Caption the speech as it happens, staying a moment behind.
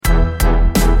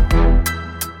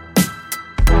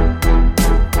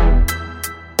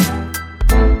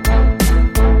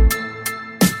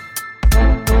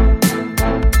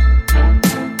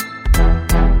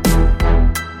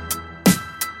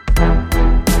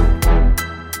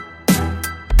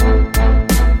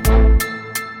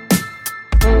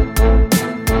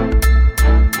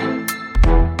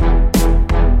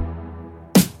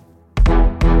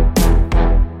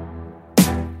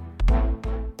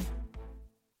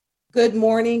Good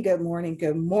morning, good morning,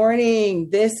 good morning.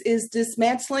 This is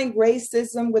Dismantling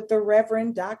Racism with the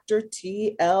Reverend Dr.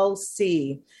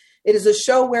 TLC. It is a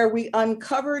show where we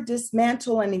uncover,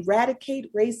 dismantle, and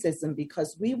eradicate racism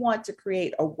because we want to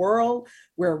create a world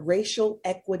where racial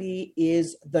equity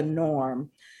is the norm.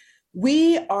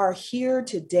 We are here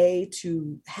today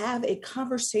to have a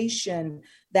conversation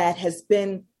that has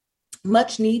been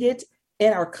much needed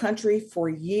in our country for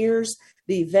years.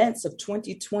 The events of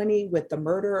 2020 with the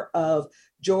murder of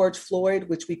George Floyd,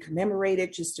 which we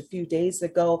commemorated just a few days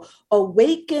ago,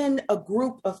 awakened a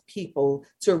group of people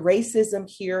to racism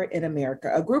here in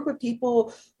America. A group of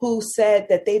people who said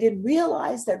that they didn't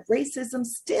realize that racism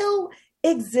still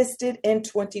existed in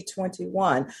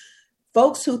 2021.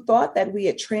 Folks who thought that we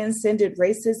had transcended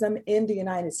racism in the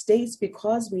United States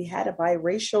because we had a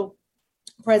biracial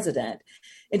president.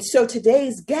 And so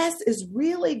today's guest is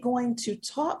really going to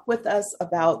talk with us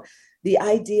about the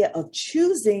idea of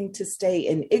choosing to stay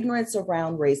in ignorance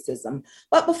around racism.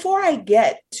 But before I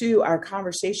get to our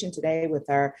conversation today with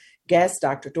our guest,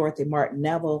 Dr. Dorothy Martin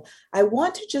Neville, I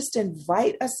want to just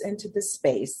invite us into this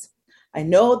space. I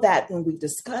know that when we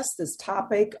discuss this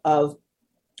topic of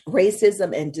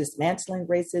racism and dismantling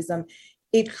racism,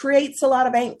 it creates a lot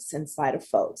of angst inside of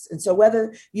folks. And so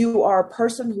whether you are a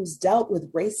person who's dealt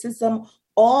with racism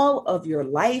all of your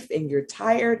life and you're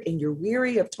tired and you're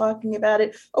weary of talking about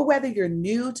it, or whether you're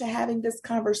new to having this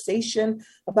conversation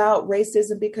about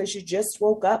racism because you just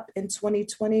woke up in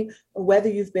 2020, or whether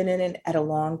you've been in it at a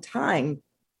long time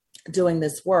doing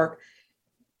this work,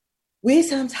 we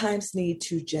sometimes need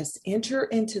to just enter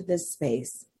into this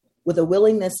space with a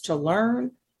willingness to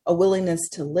learn, a willingness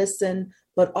to listen,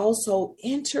 but also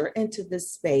enter into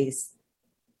this space,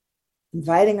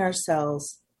 inviting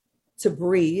ourselves to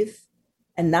breathe.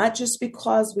 And not just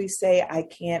because we say, I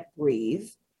can't breathe.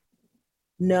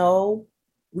 No,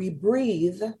 we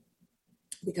breathe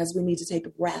because we need to take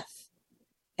a breath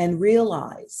and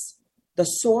realize the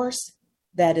source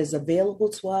that is available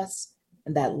to us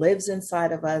and that lives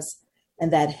inside of us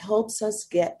and that helps us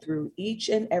get through each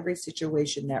and every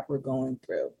situation that we're going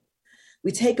through.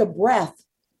 We take a breath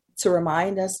to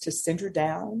remind us to center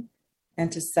down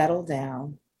and to settle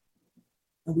down.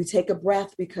 And we take a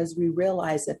breath because we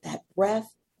realize that that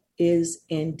breath is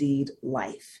indeed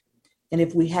life. And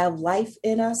if we have life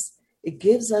in us, it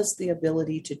gives us the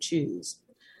ability to choose.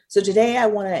 So today I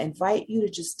want to invite you to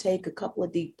just take a couple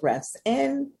of deep breaths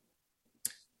in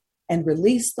and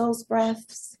release those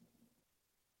breaths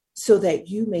so that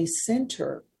you may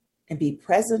center and be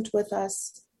present with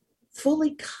us,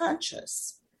 fully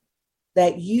conscious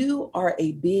that you are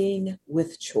a being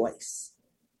with choice.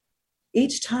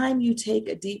 Each time you take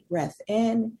a deep breath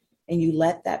in and you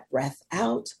let that breath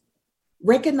out,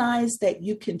 recognize that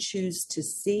you can choose to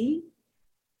see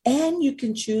and you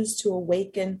can choose to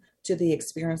awaken to the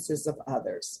experiences of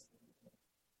others.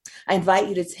 I invite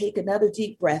you to take another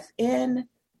deep breath in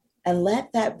and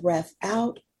let that breath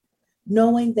out,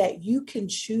 knowing that you can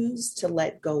choose to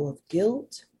let go of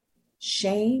guilt,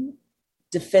 shame,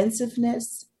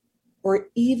 defensiveness, or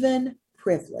even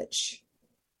privilege.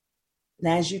 And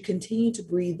as you continue to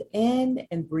breathe in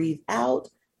and breathe out,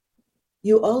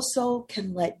 you also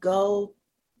can let go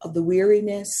of the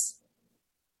weariness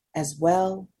as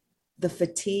well, the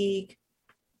fatigue.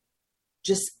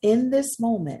 Just in this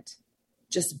moment,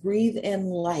 just breathe in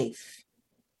life.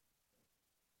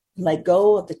 Let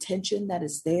go of the tension that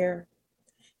is there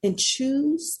and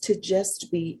choose to just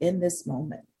be in this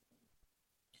moment.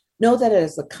 Know that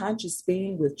as a conscious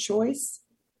being with choice,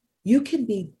 you can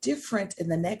be different in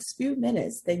the next few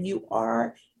minutes than you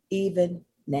are even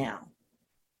now.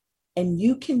 And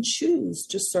you can choose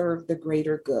to serve the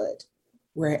greater good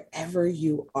wherever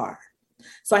you are.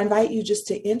 So I invite you just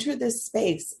to enter this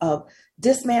space of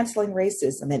dismantling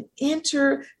racism and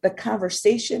enter the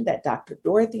conversation that Dr.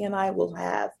 Dorothy and I will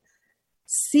have,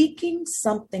 seeking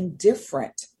something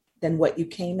different than what you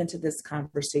came into this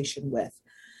conversation with.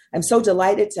 I'm so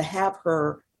delighted to have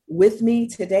her with me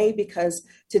today because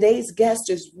today's guest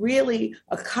is really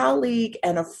a colleague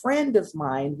and a friend of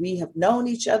mine. We have known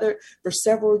each other for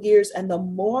several years, and the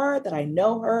more that I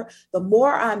know her, the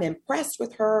more I'm impressed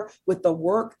with her, with the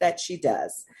work that she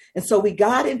does. And so we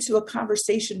got into a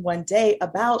conversation one day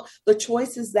about the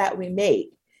choices that we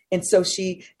made. And so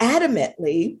she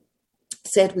adamantly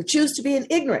said, we choose to be in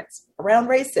ignorance around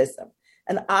racism.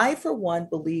 And I, for one,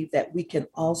 believe that we can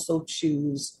also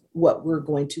choose what we're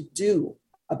going to do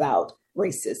about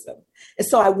racism. And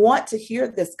so I want to hear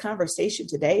this conversation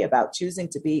today about choosing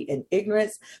to be in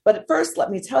ignorance. But at first,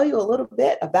 let me tell you a little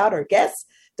bit about our guest.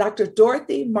 Dr.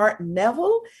 Dorothy Martin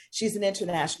Neville. She's an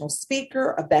international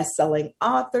speaker, a best-selling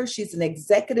author. She's an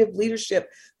executive leadership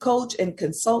coach and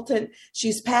consultant.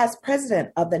 She's past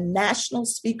president of the National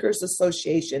Speakers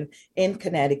Association in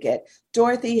Connecticut.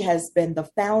 Dorothy has been the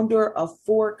founder of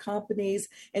 4 companies,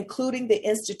 including the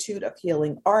Institute of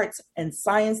Healing Arts and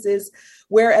Sciences,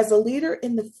 where as a leader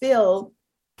in the field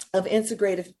of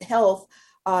integrative health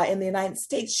in the United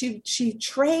States, she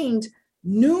trained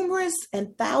numerous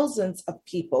and thousands of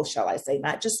people, shall I say,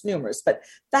 not just numerous, but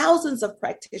thousands of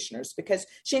practitioners, because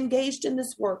she engaged in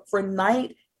this work for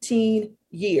 19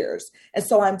 years. And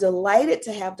so I'm delighted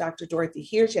to have Dr. Dorothy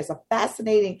here. She has a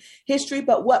fascinating history,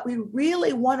 but what we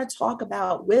really want to talk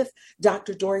about with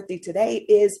Dr. Dorothy today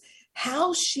is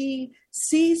how she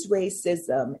sees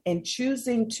racism and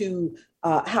choosing to,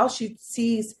 how she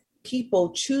sees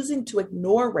people choosing to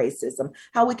ignore racism,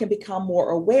 how we can become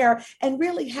more aware, and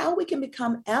really how we can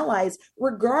become allies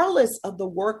regardless of the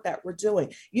work that we're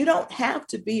doing. You don't have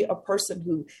to be a person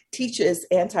who teaches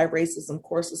anti-racism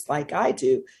courses like I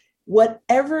do.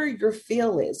 Whatever your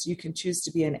field is, you can choose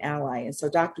to be an ally. And so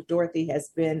Dr. Dorothy has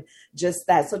been just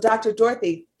that. So Dr.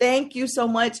 Dorothy, thank you so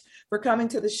much for coming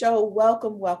to the show.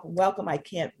 Welcome, welcome, welcome. I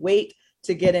can't wait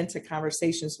to get into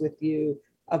conversations with you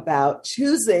about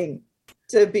choosing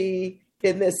to be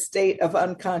in this state of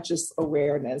unconscious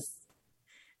awareness.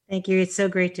 Thank you. It's so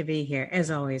great to be here,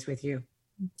 as always, with you.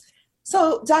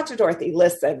 So, Dr. Dorothy,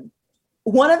 listen,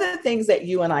 one of the things that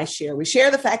you and I share, we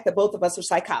share the fact that both of us are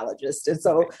psychologists. And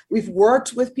so we've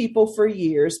worked with people for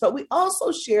years, but we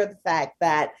also share the fact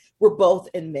that we're both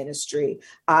in ministry.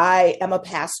 I am a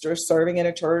pastor serving in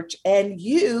a church, and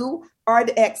you are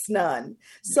an ex-nun.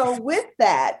 So with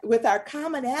that, with our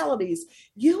commonalities,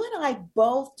 you and I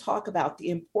both talk about the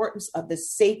importance of the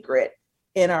sacred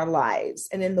in our lives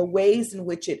and in the ways in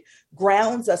which it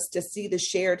grounds us to see the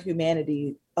shared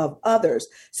humanity of others.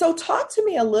 So talk to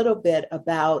me a little bit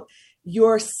about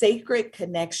your sacred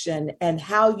connection and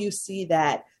how you see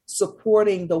that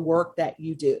supporting the work that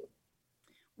you do.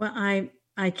 Well,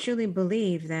 I truly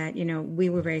believe that, we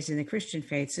were raised in the Christian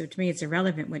faith. So to me, it's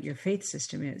irrelevant what your faith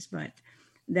system is, but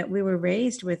that we were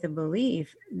raised with a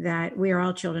belief that we are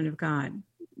all children of God,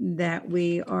 that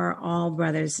we are all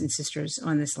brothers and sisters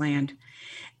on this land.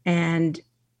 And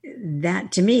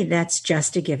that, to me, that's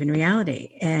just a given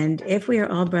reality. And if we are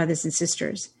all brothers and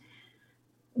sisters,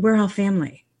 we're all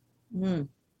family.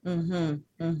 Mm-hmm.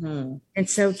 Mm-hmm. Mm-hmm. And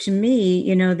so to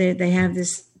me, they have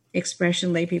this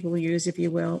expression lay people use, if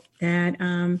you will, that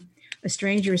a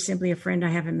stranger is simply a friend I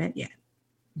haven't met yet.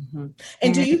 Mm-hmm.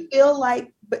 And do you feel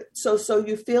like, so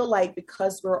you feel like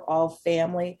because we're all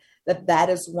family, that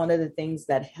is one of the things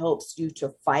that helps you to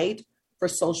fight for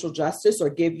social justice,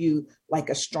 or give you like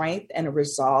a strength and a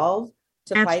resolve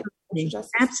to fight for social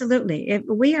justice? Absolutely. If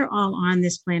we are all on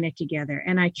this planet together,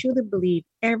 and I truly believe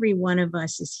every one of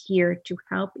us is here to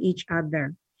help each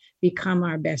other become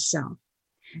our best self.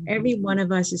 Mm-hmm. Every one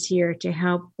of us is here to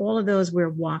help all of those we're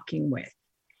walking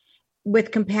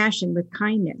with compassion, with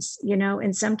kindness,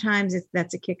 and sometimes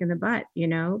that's a kick in the butt,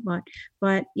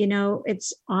 but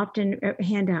it's often a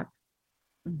hand up.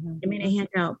 Mm-hmm. I mean, a hand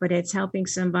out, but it's helping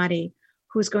somebody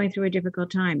who's going through a difficult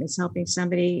time. It's helping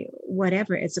somebody,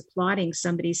 whatever. It's applauding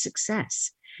somebody's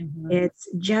success. Mm-hmm. It's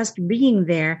just being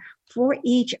there for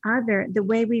each other the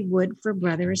way we would for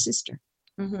brother or sister.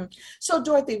 Mm-hmm. So,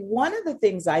 Dorothy, one of the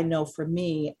things I know for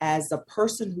me as a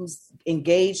person who's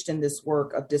engaged in this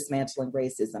work of dismantling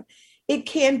racism, it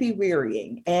can be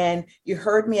wearying. And you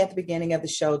heard me at the beginning of the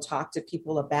show talk to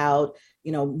people about,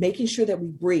 making sure that we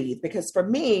breathe. Because for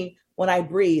me, when I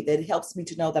breathe, it helps me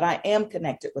to know that I am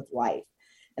connected with life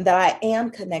and that I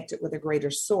am connected with a greater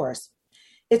source.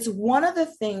 It's one of the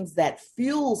things that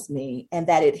fuels me and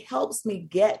that it helps me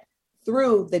get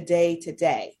through the day to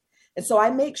day. And so I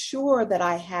make sure that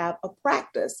I have a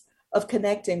practice of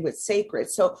connecting with sacred.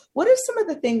 So what are some of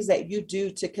the things that you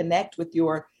do to connect with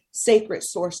your sacred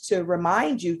source to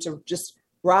remind you to just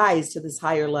rise to this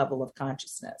higher level of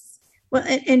consciousness? Well,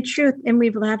 in truth, and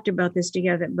we've laughed about this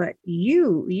together, but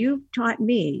you've taught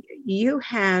me,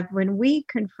 when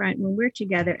we're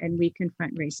together and we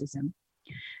confront racism,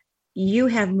 you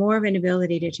have more of an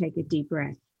ability to take a deep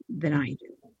breath than I do.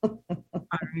 All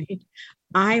right.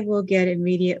 I will get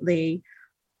immediately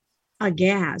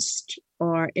aghast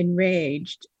or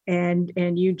enraged, and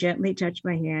you gently touch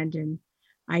my hand and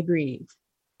I breathe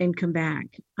and come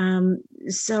back.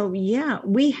 So yeah,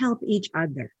 we help each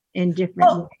other in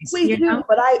different ways. We do,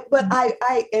 but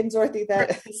I, and Dorothy,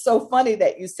 that is so funny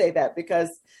that you say that, because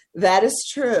that is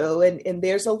true. And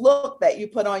there's a look that you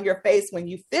put on your face when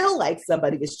you feel like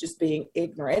somebody is just being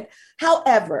ignorant.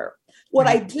 However, what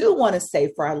I do want to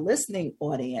say for our listening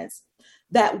audience,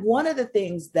 that one of the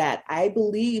things that I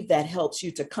believe that helps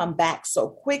you to come back so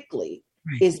quickly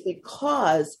is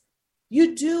because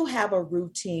you do have a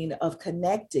routine of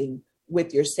connecting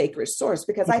with your sacred source.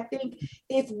 Because I think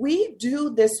if we do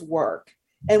this work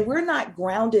and we're not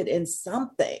grounded in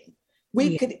something,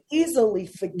 we could easily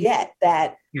forget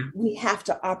that we have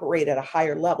to operate at a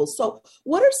higher level. So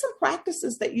what are some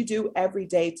practices that you do every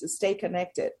day to stay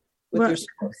connected with your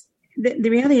source? The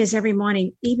reality is every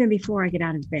morning, even before I get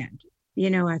out of bed,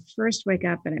 I first wake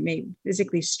up and I may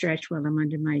physically stretch while I'm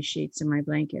under my sheets and my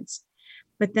blankets,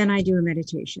 but then I do a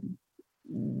meditation.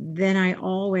 Then I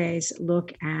always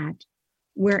look at,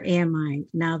 where am I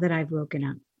now that I've woken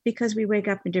up? Because we wake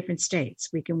up in different states.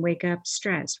 We can wake up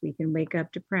stressed. We can wake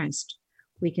up depressed.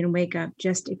 We can wake up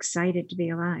just excited to be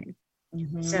alive.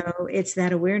 Mm-hmm. So it's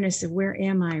that awareness of where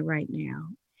am I right now?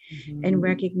 Mm-hmm. And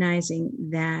recognizing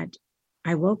that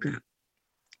I woke up.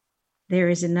 There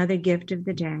is another gift of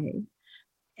the day.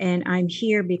 And I'm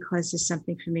here because there's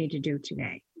something for me to do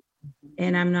today. Mm-hmm.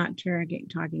 And I'm not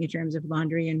talking in terms of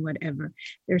laundry and whatever.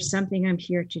 There's something I'm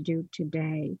here to do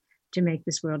today to make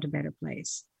this world a better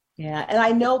place. Yeah. And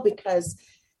I know because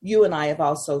you and I have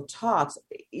also talked,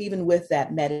 even with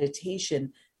that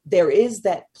meditation, there is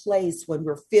that place when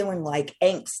we're feeling like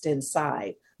angst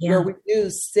inside, where we do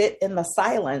sit in the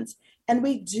silence and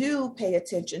we do pay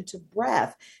attention to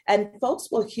breath. And folks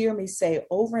will hear me say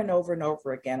over and over and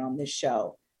over again on this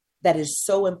show, that is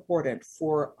so important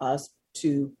for us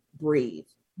to breathe.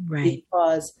 Right.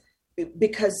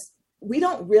 Because we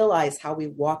don't realize how we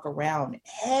walk around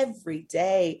every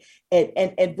day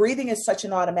and breathing is such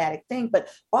an automatic thing, but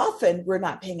often we're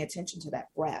not paying attention to that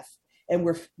breath and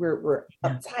we're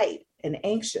uptight and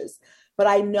anxious. But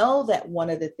I know that one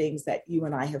of the things that you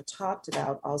and I have talked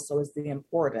about also is the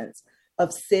importance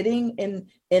of sitting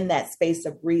in that space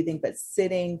of breathing, but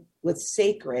sitting with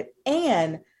sacred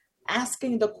and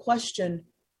asking the question,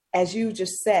 as you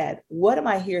just said, what am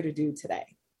I here to do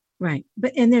today? Right.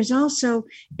 And there's also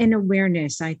an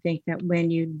awareness, I think, that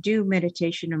when you do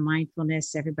meditation or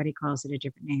mindfulness, everybody calls it a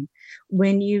different name.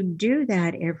 When you do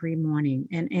that every morning,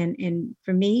 and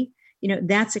for me,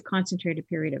 that's a concentrated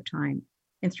period of time.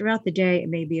 And throughout the day, it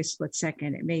may be a split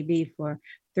second. It may be for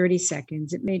 30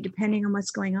 seconds. It may, depending on what's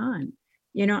going on.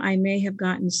 I may have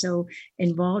gotten so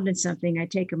involved in something, I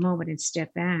take a moment and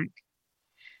step back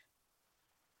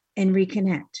and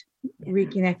reconnect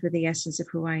with the essence of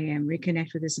who I am,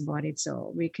 reconnect with this embodied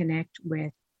soul, reconnect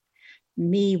with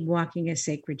me walking a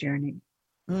sacred journey.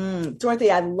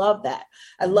 Dorothy, I love that.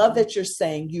 I love that you're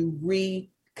saying you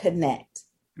reconnect.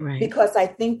 Right. Because I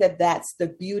think that that's the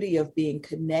beauty of being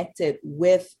connected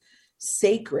with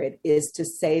sacred, is to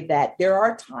say that there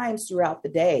are times throughout the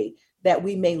day that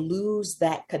we may lose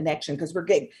that connection because we're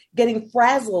getting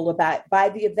frazzled by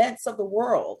the events of the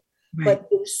world. Right. But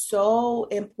it's so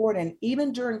important,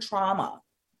 even during trauma,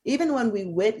 even when we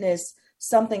witness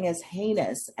something as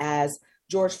heinous as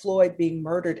George Floyd being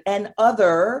murdered and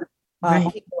other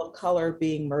people of color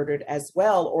being murdered as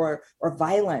well, or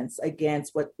violence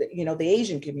against the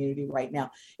Asian community right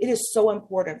now. It is so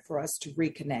important for us to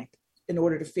reconnect in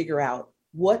order to figure out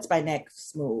what's my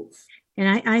next move.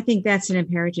 And I think that's an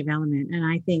imperative element. And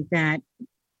I think that,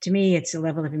 to me, it's a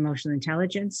level of emotional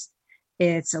intelligence.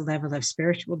 It's a level of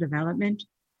spiritual development.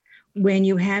 When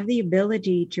you have the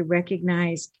ability to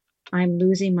recognize I'm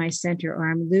losing my center, or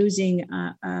I'm losing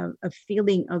a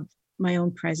feeling of my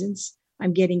own presence,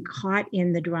 I'm getting caught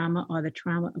in the drama or the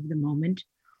trauma of the moment,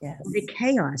 the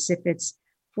chaos. If it's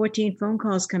 14 phone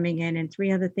calls coming in and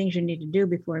 3 other things you need to do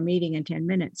before a meeting in 10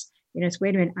 minutes, it's,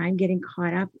 wait a minute, I'm getting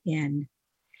caught up in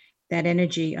that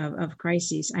energy of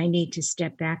crises. I need to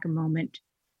step back a moment,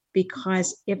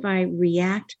 because if I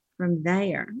react from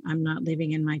there, I'm not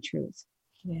living in my truth.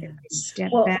 If I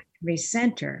step back,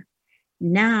 recenter,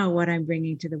 now what I'm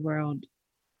bringing to the world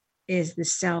is the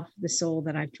self, the soul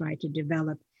that I've tried to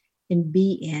develop and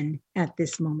be in at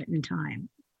this moment in time.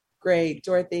 Great,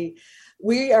 Dorothy.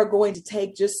 We are going to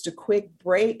take just a quick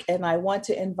break, and I want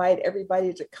to invite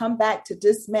everybody to come back to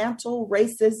Dismantle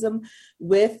Racism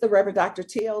with the Reverend Dr.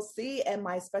 TLC and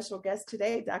my special guest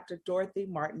today, Dr. Dorothy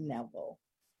Martin-Neville.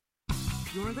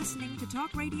 You're listening to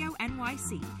Talk Radio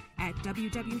NYC at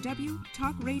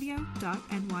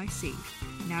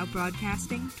www.talkradio.nyc. Now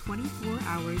broadcasting 24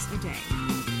 hours a day.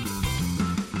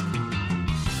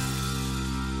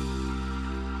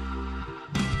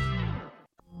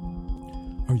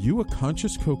 Are you a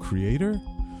conscious co-creator?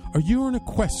 Are you on a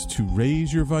quest to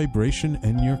raise your vibration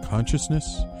and your consciousness?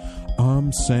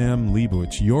 I'm Sam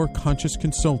Leibowitz, your conscious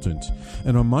consultant,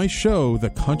 and on my show,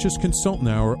 The Conscious Consultant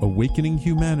Hour, Awakening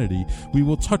Humanity, we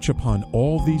will touch upon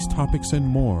all these topics and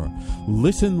more.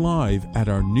 Listen live at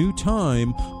our new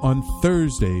time on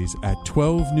Thursdays at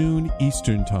 12 noon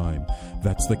Eastern Time.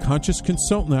 That's The Conscious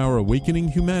Consultant Hour, Awakening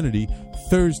Humanity,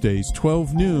 Thursdays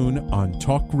 12 noon on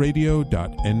talkradio.nyc.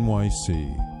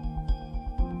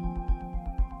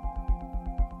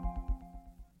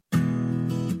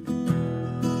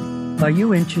 Are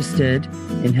you interested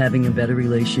in having a better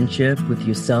relationship with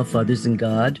yourself, others, and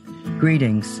God?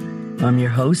 Greetings. I'm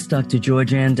your host, Dr.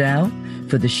 George Andow,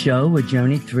 for the show A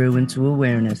Journey Through into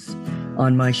Awareness.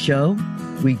 On my show,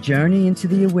 we journey into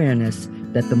the awareness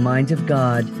that the mind of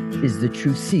God is the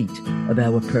true seat of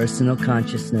our personal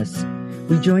consciousness.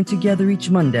 We join together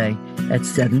each Monday at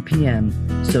 7 p.m.,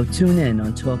 so tune in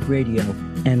on Talk Radio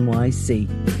NYC.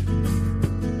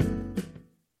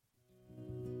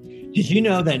 Did you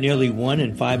know that nearly 1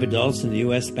 in 5 adults in the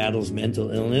U.S. battles mental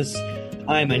illness?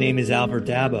 Hi, my name is Albert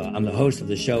Daba. I'm the host of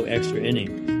the show Extra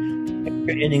Innings.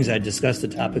 Extra Innings, I discuss the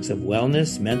topics of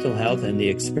wellness, mental health, and the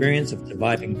experience of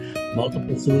surviving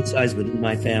multiple suicides within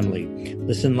my family.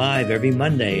 Listen live every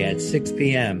Monday at 6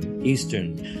 p.m.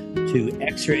 Eastern to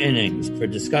Extra Innings for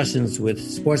discussions with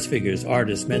sports figures,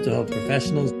 artists, mental health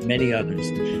professionals, and many others.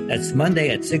 That's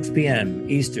Monday at 6 p.m.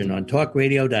 Eastern on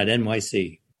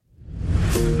talkradio.nyc.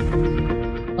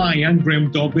 Hi, I'm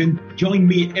Graham Dobbin. Join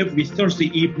me every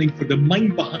Thursday evening for the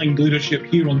Mind Behind Leadership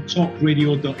here on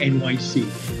talkradio.nyc.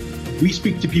 We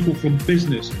speak to people from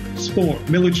business, sport,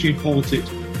 military and politics,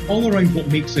 all around what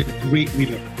makes a great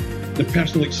leader. The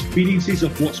personal experiences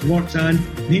of what's worked and,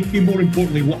 maybe more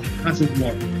importantly, what hasn't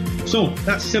worked. So,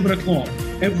 that's 7 o'clock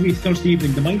every Thursday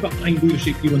evening, the Mind Behind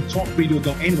Leadership here on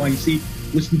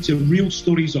talkradio.nyc. Listen to real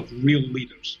stories of real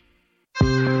leaders.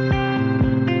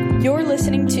 You're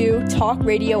listening to Talk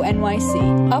Radio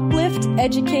NYC. Uplift,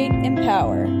 educate,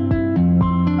 empower.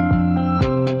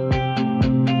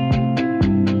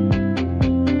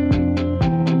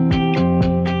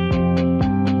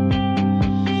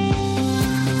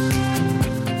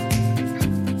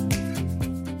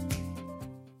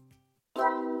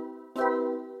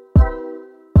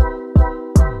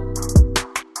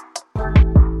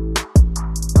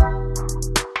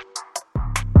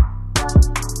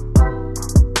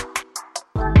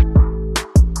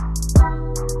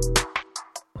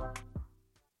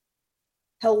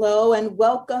 Hello and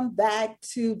welcome back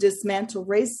to Dismantle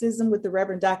Racism with the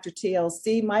Reverend Dr.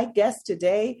 TLC. My guest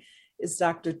today is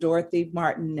Dr. Dorothy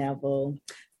Martin Neville.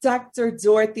 Dr.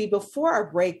 Dorothy, before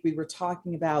our break, we were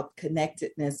talking about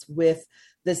connectedness with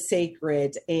the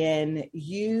sacred, and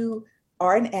you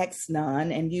are an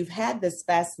ex-nun and you've had this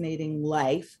fascinating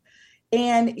life,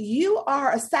 and you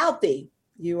are a Southie.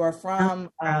 You are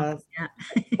from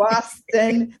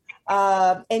Boston.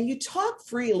 And you talk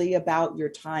freely about your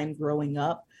time growing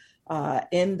up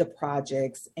in the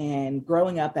projects and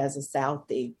growing up as a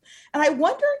Southie. And I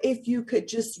wonder if you could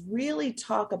just really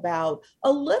talk about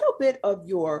a little bit of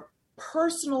your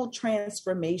personal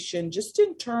transformation, just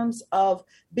in terms of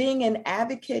being an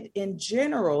advocate in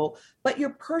general, but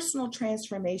your personal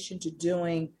transformation to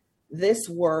doing this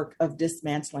work of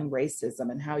dismantling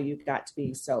racism and how you got to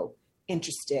be so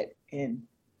interested in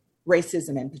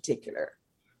racism in particular.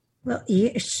 Well,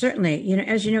 yeah, certainly.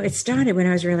 As you know, it started when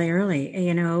I was really early.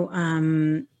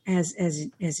 As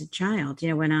a child.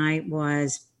 When I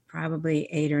was probably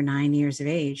 8 or 9 years of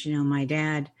age. My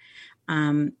dad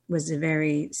was a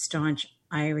very staunch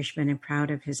Irishman and proud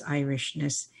of his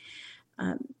Irishness,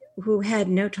 who had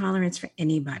no tolerance for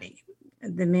anybody.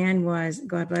 The man was,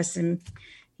 God bless him,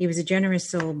 he was a generous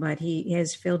soul, but he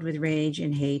is filled with rage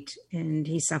and hate, and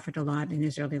he suffered a lot in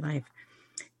his early life.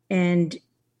 And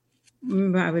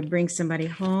remember, I would bring somebody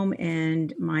home,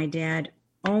 and my dad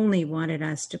only wanted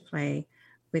us to play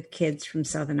with kids from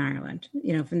Southern Ireland,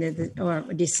 from or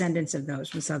descendants of those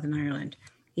from Southern Ireland.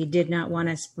 He did not want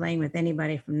us playing with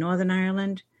anybody from Northern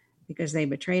Ireland because they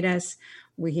betrayed us.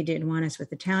 He didn't want us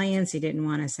with Italians. He didn't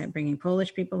want us bringing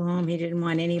Polish people home. He didn't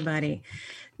want anybody.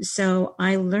 So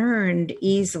I learned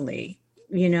easily,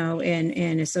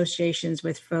 in associations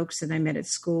with folks that I met at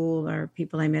school or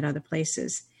people I met other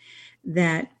places,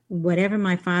 that whatever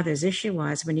my father's issue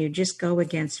was, when you just go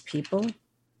against people,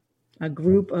 a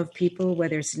group of people,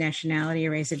 whether it's nationality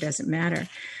or race, it doesn't matter.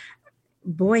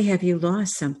 Boy, have you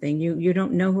lost something. You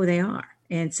don't know who they are.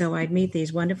 And so I'd meet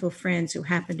these wonderful friends who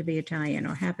happened to be Italian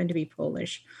or happened to be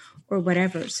Polish or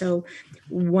whatever. So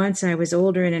once I was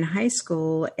older and in high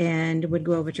school and would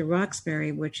go over to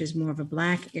Roxbury, which is more of a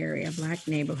Black area, Black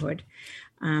neighborhood,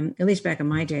 at least back in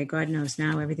my day. God knows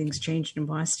now everything's changed in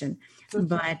Boston.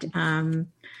 But, and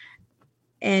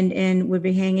would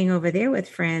be hanging over there with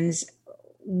friends.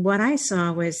 What I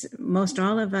saw was most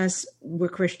all of us were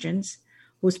Christians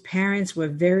whose parents were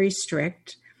very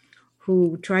strict,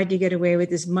 who tried to get away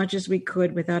with as much as we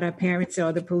could without our parents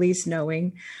or the police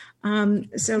knowing.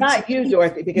 So not you,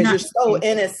 Dorothy, because you're so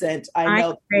innocent.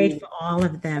 I prayed for all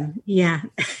of them. Yeah.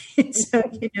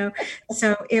 So,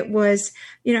 so it was,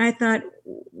 I thought,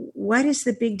 what is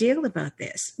the big deal about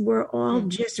this? We're all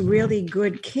just really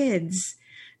good kids,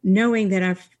 knowing that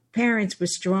our parents were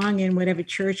strong in whatever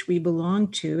church we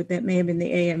belonged to. That may have been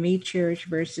the AME church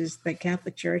versus the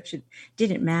Catholic church. It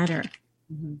didn't matter.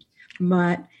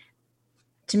 But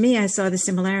to me, I saw the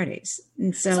similarities.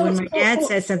 And so when my dad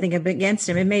said something against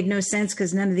him, it made no sense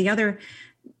because none of the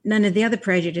other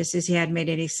prejudices he had made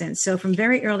any sense. So from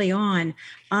very early on,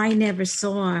 I never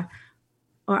saw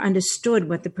or understood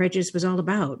what the prejudice was all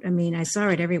about. I mean, I saw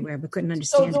it everywhere, but couldn't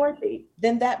understand. So Dorothy,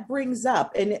 then that brings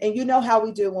up, and you know how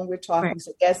we do when we're talking. Right.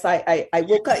 So yes, I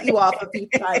will cut you off a few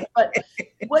times, but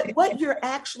what you're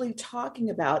actually talking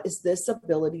about is this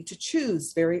ability to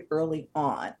choose very early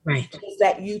on. Right. Is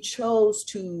that you chose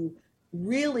to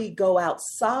really go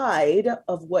outside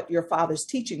of what your father's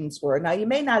teachings were. Now, you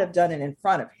may not have done it in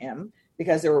front of him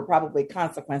because there were probably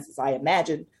consequences, I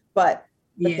imagine, but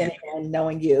then again,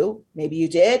 knowing you, maybe you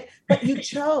did, but you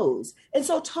chose. And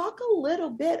so talk a little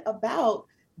bit about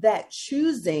that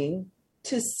choosing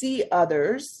to see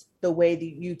others the way that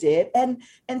you did, and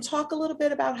talk a little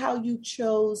bit about how you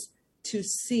chose to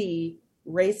see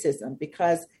racism,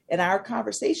 because in our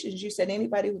conversations, you said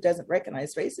anybody who doesn't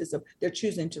recognize racism, they're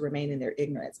choosing to remain in their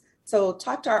ignorance. So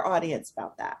talk to our audience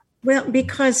about that. Well,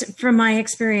 because from my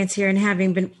experience here and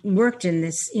having been worked in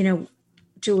this,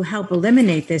 to help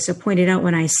eliminate this or point it out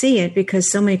when I see it,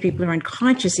 because so many people are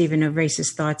unconscious even of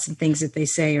racist thoughts and things that they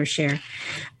say or share.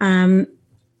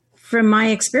 From my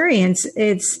experience,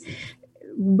 it's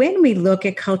when we look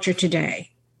at culture today,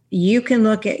 you can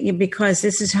look at, because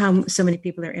this is how so many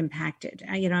people are impacted.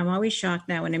 I'm always shocked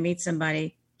now when I meet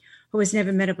somebody who has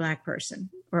never met a Black person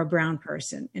or a brown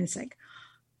person. And it's like,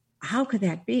 how could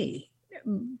that be?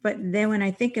 But then when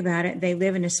I think about it, they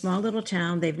live in a small little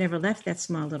town. They've never left that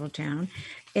small little town.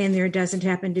 And there doesn't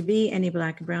happen to be any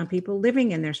Black and brown people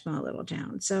living in their small little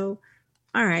town. So,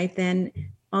 all right, then,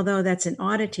 although that's an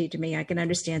oddity to me, I can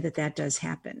understand that does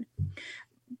happen.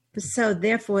 So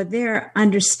therefore, their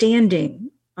understanding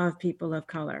of people of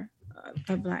color,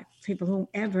 of Black people,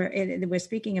 whomever we're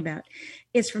speaking about,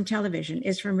 is from television,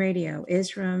 is from radio,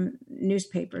 is from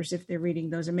newspapers, if they're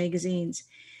reading those, or magazines.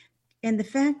 And the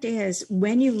fact is,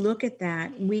 when you look at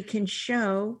that, we can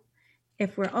show,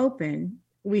 if we're open,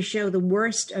 we show the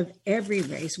worst of every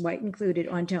race, white included,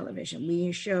 on television.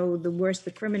 We show the worst,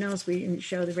 the criminals, we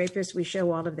show the rapists, we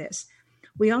show all of this.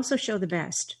 We also show the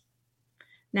best.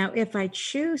 Now, if I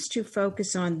choose to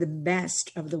focus on the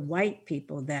best of the white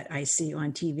people that I see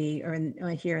on TV or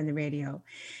here in the radio,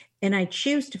 and I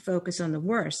choose to focus on the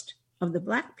worst of the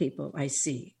Black people I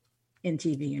see in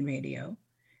TV and radio,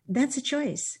 that's a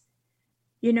choice.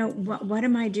 What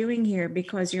am I doing here?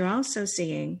 Because you're also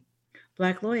seeing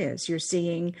Black lawyers, you're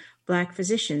seeing Black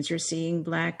physicians, you're seeing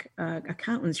Black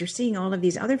accountants, you're seeing all of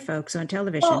these other folks on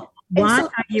television. Why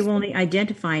are you only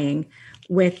identifying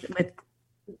with?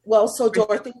 Well, so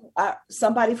Dorothy,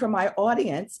 somebody from my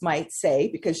audience might say,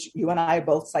 because you and I are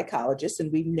both psychologists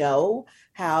and we know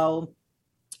how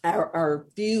our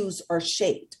views are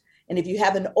shaped. And if you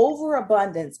have an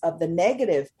overabundance of the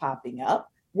negative popping up,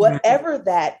 whatever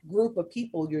that group of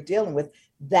people you're dealing with,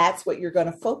 that's what you're going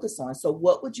to focus on. So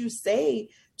what would you say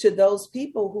to those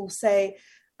people who say,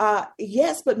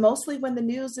 yes, but mostly when the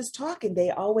news is talking, they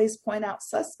always point out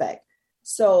suspect.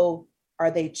 So are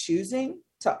they choosing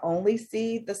to only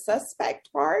see the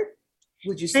suspect part?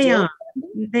 Would you still?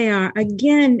 They are.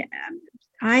 Again,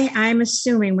 I'm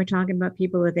assuming we're talking about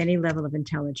people with any level of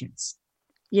intelligence.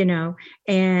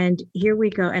 And here we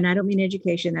go. And I don't mean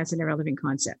education. That's an irrelevant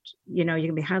concept. You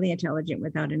can be highly intelligent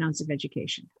without an ounce of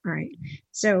education. All right.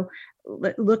 So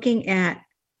looking at,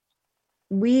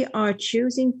 we are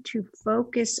choosing to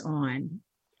focus on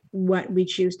what we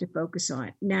choose to focus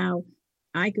on. Now,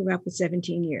 I grew up with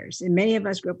 17 years, and many of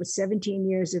us grew up with 17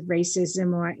 years of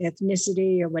racism or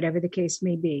ethnicity or whatever the case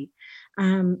may be.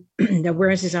 The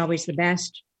worst is always the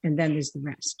best, and then there's the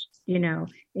rest.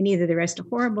 And either the rest are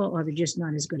horrible or they're just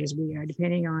not as good as we are,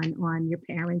 depending on your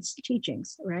parents'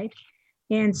 teachings, right?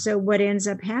 And so what ends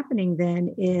up happening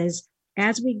then is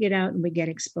as we get out and we get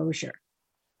exposure,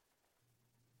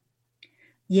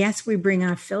 yes, we bring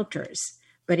our filters,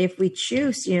 but if we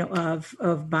choose,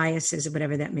 of biases or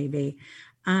whatever that may be,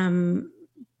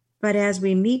 but as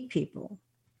we meet people,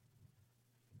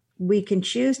 we can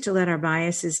choose to let our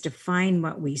biases define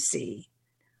what we see,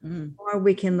 or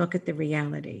we can look at the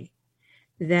reality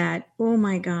that, oh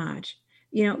my God,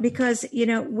 because,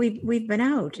 we've been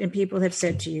out and people have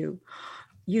said to you,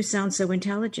 you sound so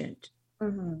intelligent.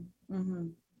 Mm-hmm. Mm-hmm.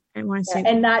 And want to say,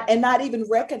 and not even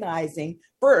recognizing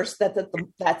first that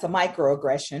that's a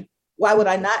microaggression. Why would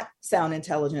I not sound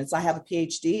intelligent? I have a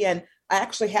PhD and I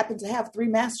actually happen to have 3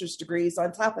 master's degrees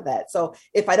on top of that. So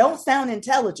if I don't sound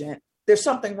intelligent, there's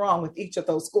something wrong with each of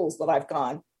those schools that I've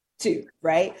gone to,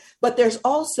 right? But there's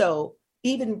also,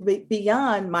 even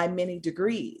beyond my many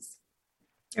degrees,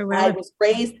 I was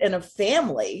raised in a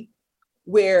family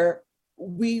where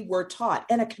we were taught,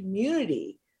 in a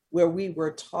community where we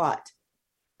were taught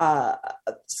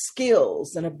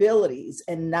skills and abilities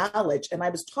and knowledge. And I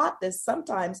was taught this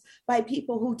sometimes by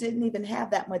people who didn't even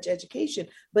have that much education,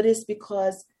 but it's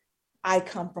because I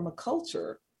come from a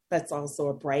culture that's also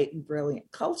a bright and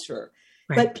brilliant culture.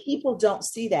 Right. But people don't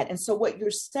see that. And so what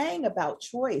you're saying about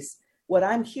choice, what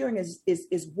I'm hearing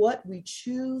is what we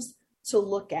choose to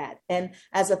look at. And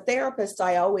as a therapist,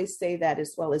 I always say that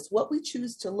as well, is what we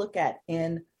choose to look at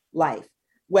in life.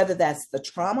 Whether that's the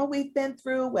trauma we've been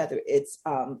through, whether it's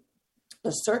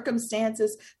the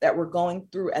circumstances that we're going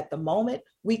through at the moment,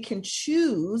 we can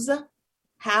choose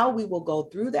how we will go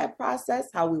through that process,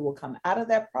 how we will come out of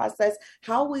that process,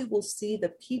 how we will see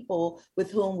the people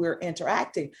with whom we're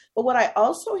interacting. But what I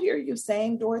also hear you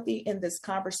saying, Dorothy, in this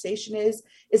conversation is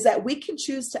that we can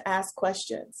choose to ask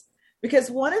questions.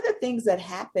 Because one of the things that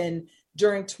happened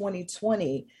during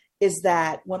 2020 is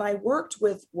that when I worked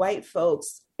with white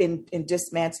folks in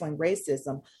dismantling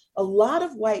racism, a lot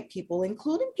of white people,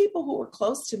 including people who were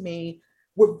close to me,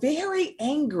 were very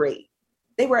angry.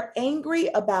 They were angry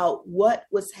about what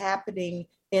was happening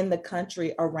in the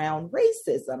country around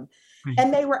racism. Right.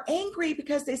 And they were angry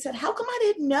because they said, how come I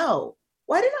didn't know?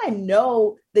 Why didn't I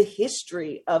know the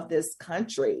history of this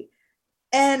country?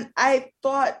 And I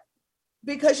thought,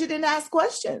 because you didn't ask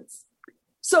questions.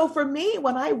 So for me,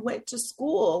 when I went to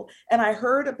school and I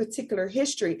heard a particular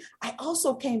history, I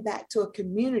also came back to a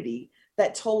community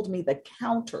that told me the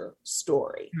counter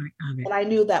story. And I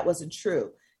knew that wasn't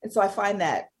true. And so I find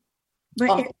that.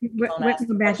 But let's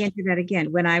go back into that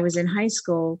again. When I was in high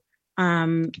school,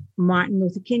 Martin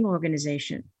Luther King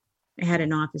organization had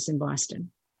an office in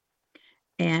Boston.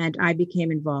 And I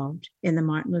became involved in the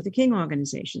Martin Luther King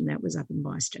organization that was up in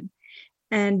Boston.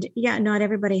 And yeah, not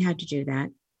everybody had to do that,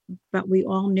 but we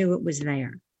all knew it was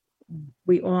there.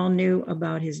 We all knew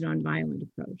about his nonviolent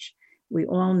approach. We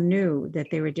all knew that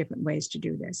there were different ways to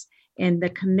do this. And the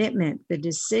commitment, the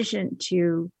decision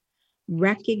to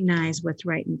recognize what's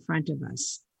right in front of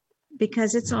us,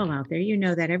 because it's all out there. You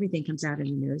know that everything comes out in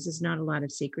the news. There's not a lot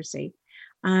of secrecy.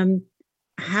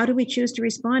 How do we choose to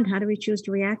respond? How do we choose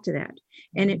to react to that?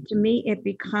 And to me, it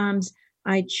becomes,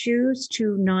 I choose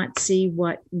to not see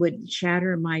what would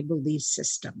shatter my belief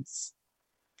systems.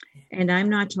 And I'm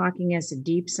not talking as a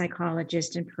deep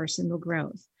psychologist in personal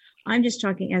growth. I'm just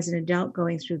talking as an adult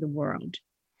going through the world.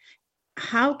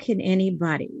 How can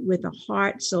anybody with a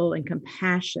heart, soul, and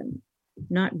compassion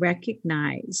not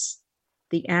recognize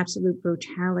the absolute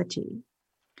brutality?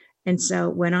 And so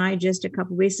when I just a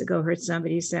couple of weeks ago heard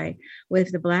somebody say, well,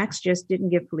 if the Blacks just didn't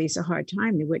give police a hard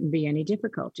time, there wouldn't be any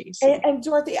difficulties. And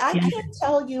Dorothy, I can't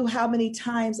tell you how many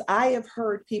times I have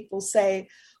heard people say,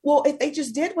 well, if they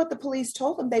just did what the police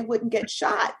told them, they wouldn't get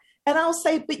shot. And I'll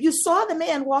say, but you saw the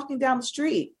man walking down the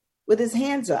street with his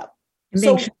hands up. And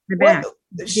being shot in the back.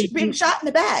 Being shot in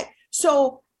the back.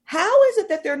 So how is it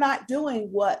that they're not doing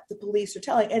what the police are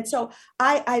telling? And so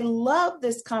I love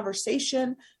this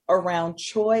conversation around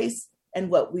choice and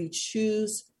what we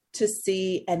choose to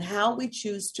see and how we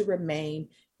choose to remain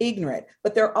ignorant.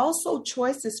 But there are also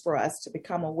choices for us to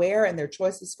become aware, and there are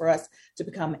choices for us to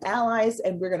become allies.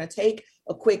 And we're going to take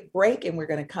a quick break, and we're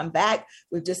going to come back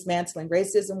with Dismantling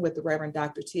Racism with the Reverend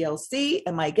Dr. TLC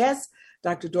and my guest,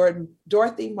 Dr.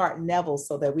 Dorothy Martin Neville,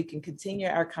 so that we can continue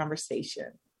our conversation.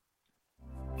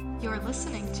 You're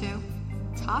listening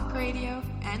to Talk Radio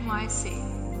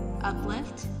NYC.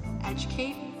 Uplift,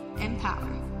 educate, empower.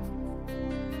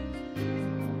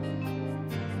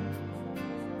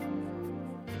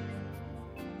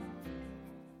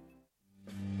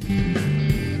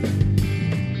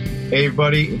 Hey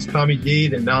everybody, it's Tommy D,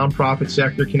 the nonprofit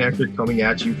sector connector, coming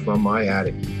at you from my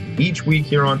attic. Each week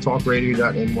here on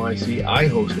talkradio.nyc, I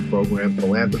host a program,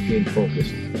 Philanthropy in Focus.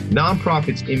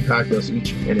 Nonprofits impact us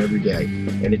each and every day,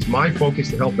 and it's my focus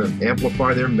to help them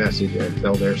amplify their message and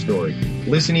tell their story.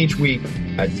 Listen each week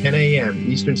at 10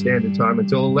 a.m. Eastern Standard Time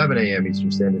until 11 a.m.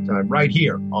 Eastern Standard Time, right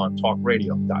here on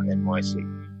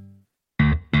talkradio.nyc.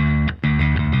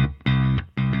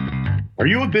 Are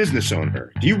you a business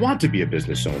owner? Do you want to be a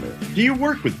business owner? Do you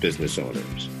work with business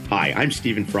owners? Hi, I'm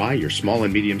Stephen Fry, your small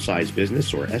and medium-sized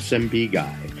business, or SMB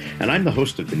guy, and I'm the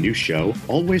host of the new show,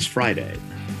 Always Friday.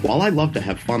 While I love to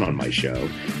have fun on my show,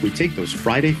 we take those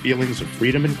Friday feelings of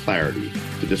freedom and clarity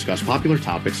to discuss popular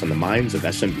topics on the minds of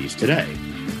SMBs today.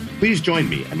 Please join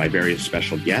me and my various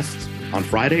special guests on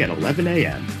Friday at 11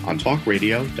 a.m. on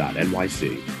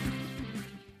talkradio.nyc.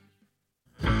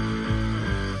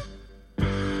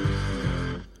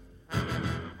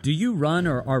 Do you run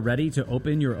or are ready to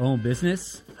open your own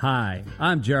business? Hi,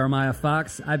 I'm Jeremiah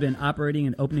Fox. I've been operating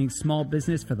and opening small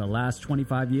business for the last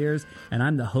 25 years, and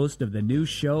I'm the host of the new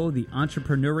show, The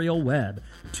Entrepreneurial Web.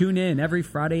 Tune in every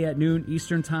Friday at noon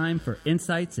Eastern Time for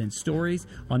insights and stories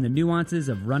on the nuances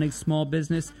of running small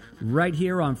business right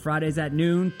here on Fridays at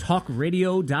noon,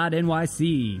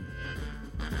 talkradio.nyc.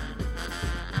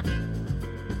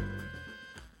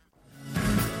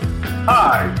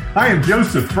 Hi, I am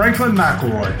Joseph Franklin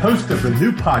McElroy, host of the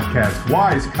new podcast,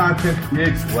 Wise Content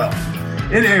Creates Wealth.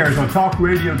 It airs on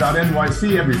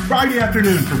talkradio.nyc every Friday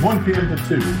afternoon from 1 p.m. to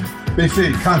 2. They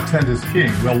say content is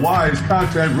king. Well, wise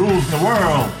content rules the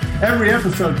world. Every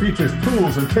episode features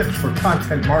tools and tips for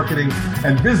content marketing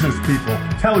and business people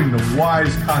telling the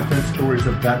wise content stories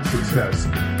of that success.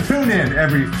 Tune in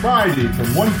every Friday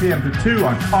from 1 p.m. to 2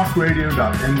 on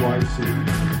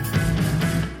talkradio.nyc.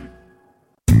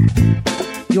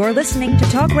 You're listening to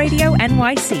Talk Radio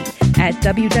NYC at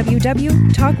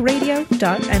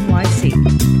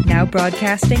www.talkradio.nyc. Now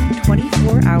broadcasting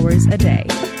 24 hours a day.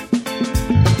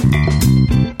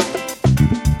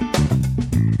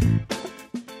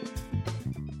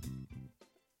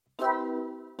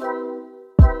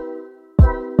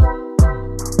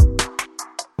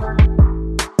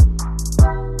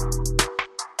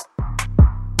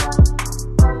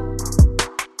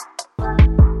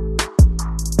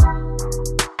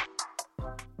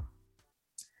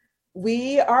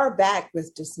 We are back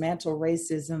with Dismantle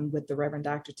Racism with the Reverend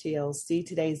Dr. TLC.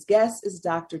 Today's guest is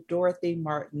Dr. Dorothy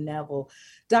Martin Neville.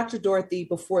 Dr. Dorothy,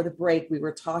 before the break, we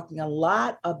were talking a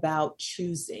lot about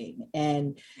choosing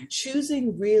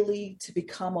really to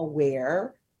become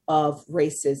aware of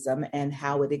racism and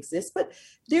how it exists. But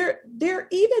there are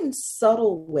even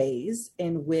subtle ways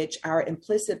in which our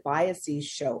implicit biases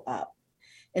show up,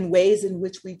 in ways in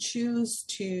which we choose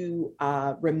to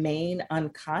remain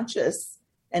unconscious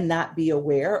and not be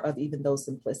aware of even those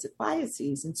implicit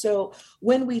biases. And so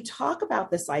when we talk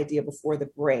about this idea before the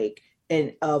break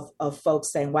and of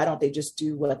folks saying, why don't they just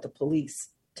do what the police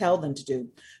tell them to do?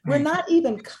 We're not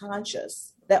even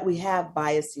conscious that we have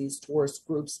biases towards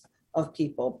groups of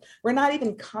people. We're not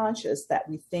even conscious that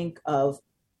we think of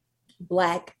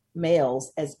Black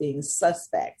males as being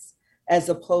suspects, as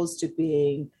opposed to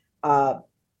being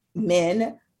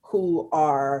men who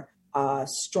are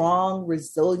strong,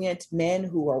 resilient men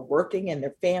who are working in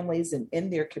their families and in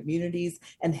their communities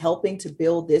and helping to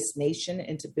build this nation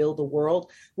and to build the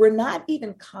world. We're not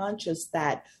even conscious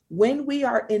that when we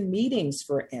are in meetings,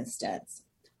 for instance,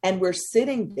 and we're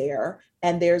sitting there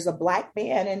and there's a Black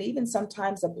man and even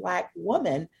sometimes a Black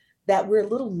woman, that we're a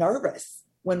little nervous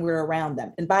when we're around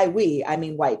them. And by we, I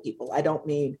mean white people. I don't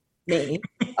mean me.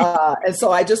 And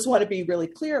so I just want to be really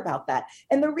clear about that.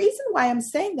 And the reason why I'm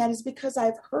saying that is because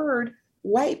I've heard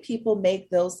white people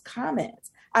make those comments.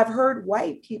 I've heard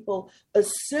white people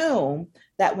assume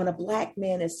that when a Black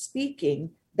man is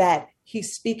speaking, that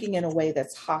he's speaking in a way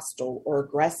that's hostile or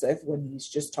aggressive when he's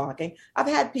just talking. I've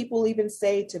had people even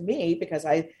say to me, because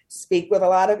I speak with a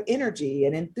lot of energy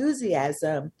and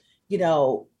enthusiasm,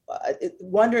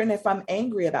 wondering if I'm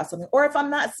angry about something or if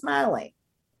I'm not smiling.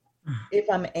 If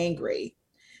I'm angry,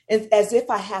 as if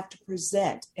I have to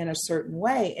present in a certain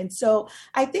way. And so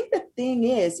I think the thing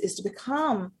is to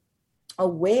become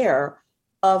aware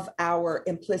of our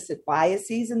implicit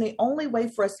biases. And the only way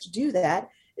for us to do that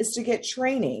is to get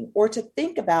training or to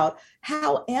think about,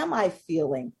 how am I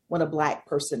feeling when a Black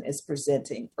person is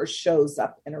presenting or shows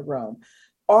up in a room?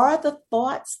 Are the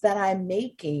thoughts that I'm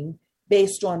making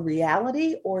based on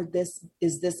reality, or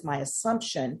is this my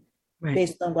assumption? Right.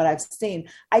 Based on what I've seen?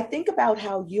 I think about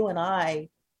how you and I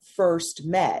first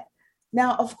met.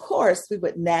 Now, of course, we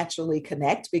would naturally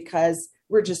connect because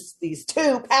we're just these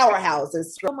two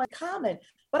powerhouses, so much common.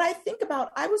 But I think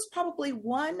about, I was probably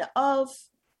one of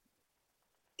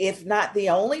if not the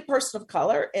only person of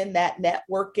color in that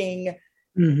networking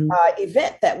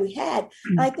event that we had.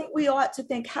 And I think we ought to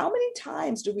think, how many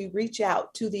times do we reach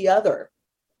out to the other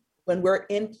when we're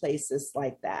in places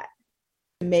like that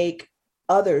to make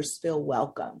others feel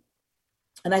welcome?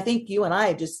 And I think you and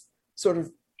I just sort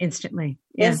of instantly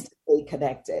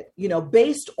connected,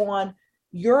 based on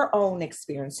your own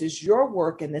experiences, your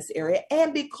work in this area,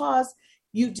 and because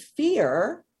you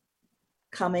fear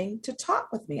coming to talk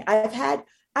with me. I've had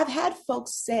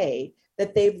folks say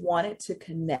that they've wanted to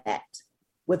connect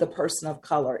with a person of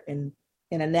color in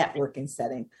a networking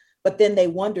setting, but then they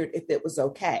wondered if it was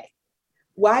okay.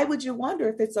 Why would you wonder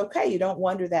if it's okay? You don't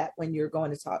wonder that when you're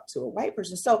going to talk to a white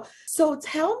person. So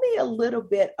tell me a little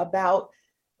bit about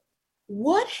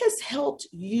what has helped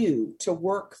you to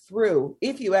work through,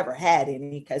 if you ever had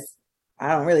any, because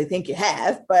I don't really think you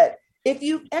have, but if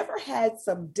you've ever had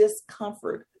some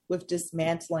discomfort with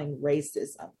dismantling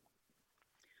racism.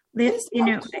 You're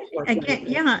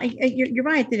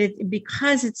right that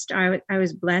because I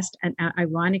was blessed, and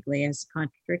ironically, as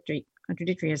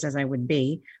contradictory as I would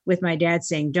be, with my dad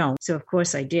saying don't. So of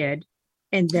course I did,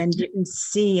 and then didn't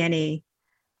see any,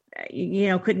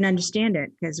 couldn't understand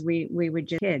it because we were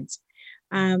just kids.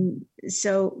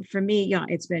 So for me,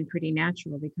 it's been pretty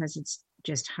natural because it's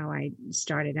just how I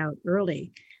started out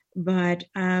early. But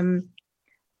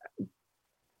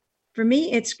for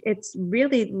me, it's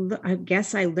really, I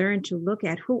guess I learned to look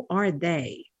at who are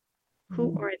they?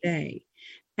 Who are they?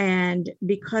 And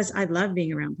because I love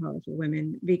being around powerful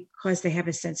women, because they have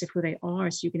a sense of who they are,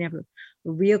 so you can have a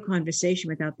real conversation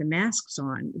without the masks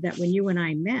on, that when you and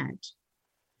I met,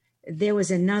 there was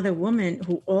another woman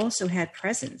who also had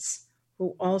presence,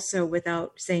 who also,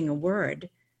 without saying a word,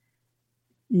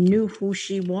 knew who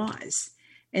she was.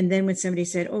 And then when somebody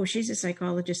said, oh, she's a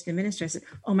psychologist and minister, I said,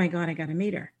 oh my God, I got to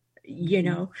meet her.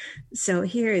 So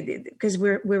here, because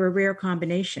we're a rare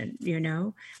combination,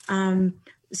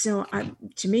 so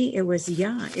to me, it was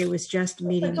just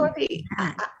meeting. Dorothy,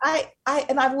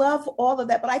 I love all of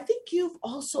that, but I think you've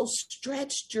also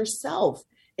stretched yourself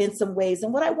in some ways.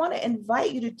 And what I want to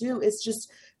invite you to do is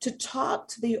just to talk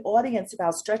to the audience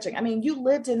about stretching. I mean, you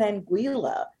lived in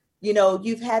Anguilla,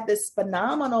 you've had this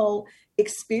phenomenal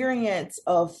experience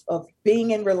of being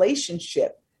in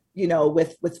relationship,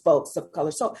 with folks of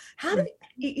color. So how did,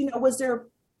 was there a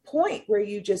point where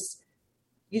you just,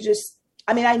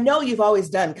 I mean, I know you've always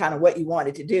done kind of what you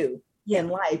wanted to do in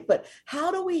life, but how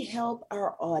do we help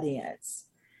our audience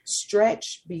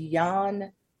stretch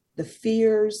beyond the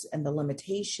fears and the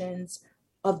limitations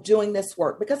of doing this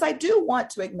work? Because I do want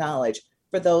to acknowledge,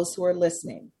 for those who are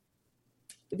listening,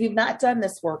 if you've not done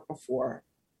this work before,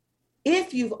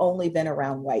 if you've only been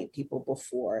around white people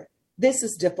before, this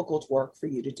is difficult work for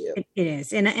you to do. It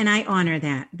is. And I honor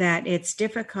that it's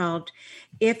difficult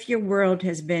if your world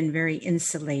has been very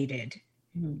insulated.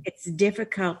 It's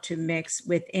difficult to mix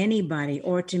with anybody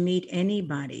or to meet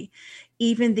anybody.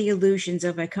 Even the illusions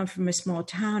of I come from a small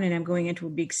town and I'm going into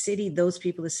a big city, those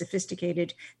people are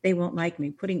sophisticated, they won't like me.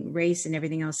 Putting race and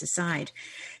everything else aside,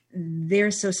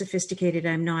 they're so sophisticated,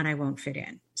 I'm not, I won't fit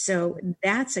in. So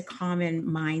that's a common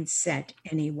mindset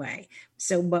anyway.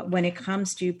 So, but when it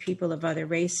comes to people of other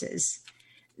races,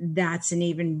 that's an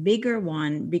even bigger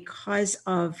one because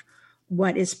of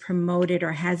what is promoted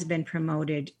or has been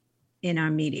promoted in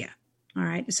our media. All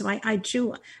right. So I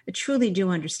truly do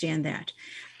understand that.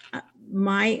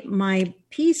 My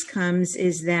piece comes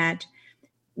is that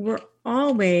we're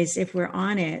always, if we're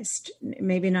honest,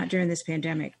 maybe not during this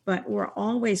pandemic, but we're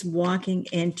always walking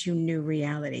into new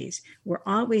realities. We're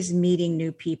always meeting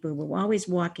new people. We're always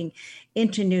walking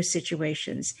into new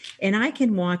situations. And I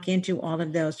can walk into all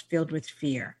of those filled with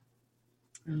fear,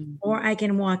 or I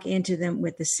can walk into them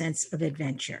with the sense of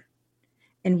adventure.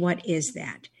 And what is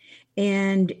that?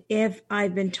 And if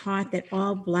I've been taught that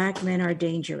all Black men are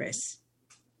dangerous,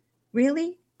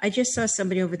 really? I just saw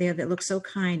somebody over there that looked so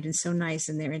kind and so nice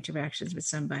in their interactions with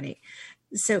somebody.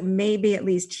 So maybe at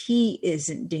least he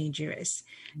isn't dangerous.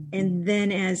 And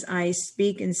then as I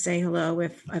speak and say hello,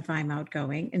 if I'm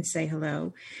outgoing and say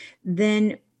hello,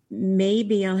 then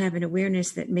maybe I'll have an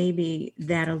awareness that maybe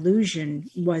that illusion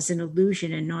was an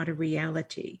illusion and not a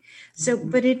reality. So,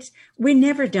 but we're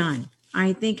never done.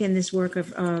 I think in this work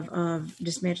of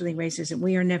dismantling racism,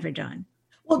 we are never done.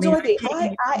 Well, Dorothy,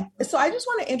 I just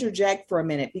want to interject for a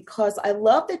minute, because I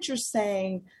love that you're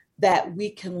saying that we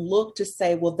can look to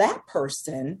say, well, that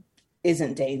person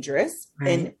isn't dangerous.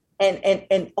 Right.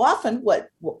 And often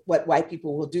what white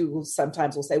people will do,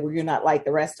 sometimes will say, well, you're not like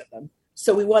the rest of them,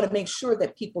 So we want to make sure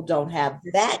that people don't have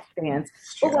that stance.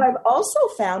 But what I've also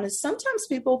found is sometimes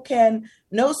people can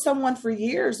know someone for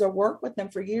years or work with them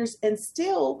for years, and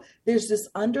still there's this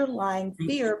underlying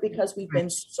fear because we've been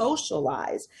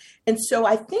socialized. And so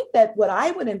I think that what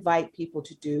I would invite people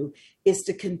to do is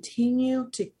to continue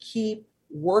to keep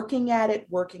working at it,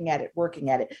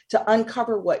 to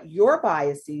uncover what your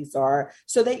biases are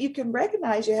so that you can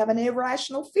recognize you have an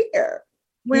irrational fear.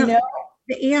 Well, you know?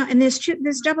 Yeah, and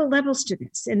there's double levels to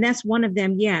this. And that's one of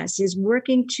them, yes, is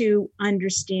working to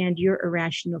understand your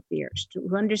irrational fears, to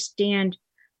understand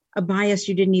a bias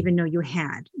you didn't even know you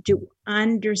had, to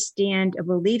understand a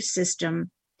belief system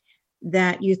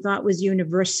that you thought was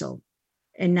universal.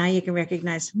 And now you can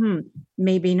recognize,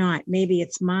 maybe not. Maybe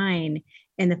it's mine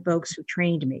and the folks who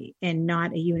trained me, and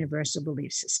not a universal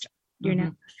belief system. You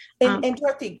know, and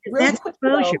Dorothy, that's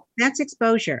exposure. That's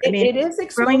exposure. It is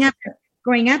exposure.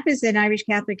 Growing up as an Irish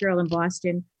Catholic girl in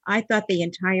Boston, I thought the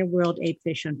entire world ate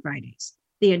fish on Fridays.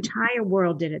 The entire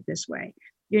world did it this way,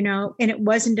 you know. And it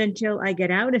wasn't until I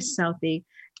got out of Southie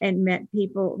and met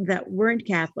people that weren't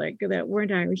Catholic, that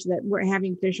weren't Irish, that were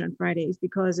having fish on Fridays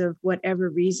because of whatever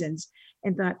reasons,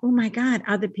 and thought, oh my God,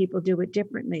 other people do it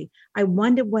differently. I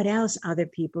wonder what else other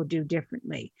people do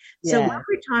differently. Yeah. So what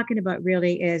we're talking about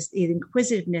really is the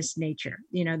inquisitiveness nature,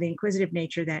 you know, the inquisitive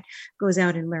nature that goes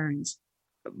out and learns.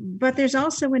 But there's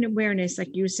also an awareness,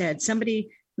 like you said, somebody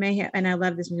may have, and I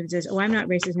love this when it says, oh, I'm not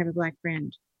racist, I have a Black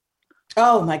friend.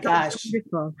 Oh my gosh.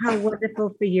 How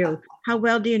wonderful for you. How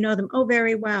well do you know them? Oh,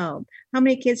 very well. How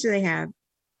many kids do they have?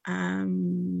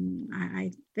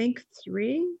 I think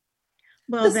 3.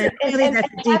 Well, listen, then really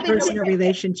that's a deep personal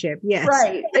relationship. Yes.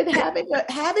 Right. And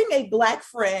having a Black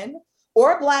friend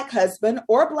or a Black husband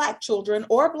or Black children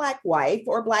or Black wife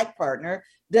or Black partner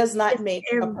does not make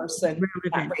a person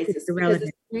not racist. Because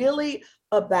it's really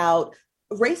about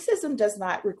racism does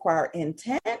not require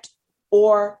intent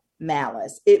or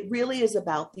malice. It really is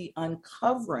about the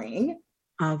uncovering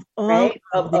of all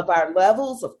of our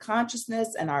levels of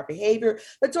consciousness and our behavior.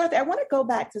 But Dorothy, I want to go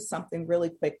back to something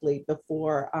really quickly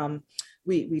before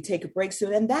we take a break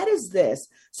soon, and that is this.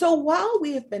 So while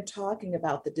we have been talking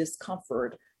about the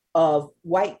discomfort of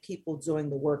white people doing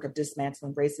the work of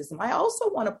dismantling racism, I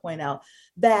also want to point out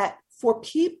that for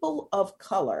people of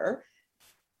color,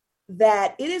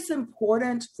 that it is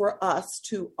important for us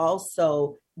to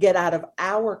also get out of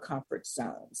our comfort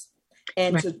zones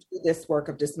and to do this work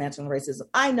of dismantling racism.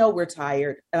 I know we're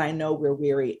tired and I know we're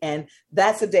weary, and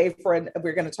that's a day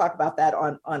we're going to talk about that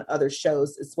on other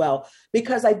shows as well,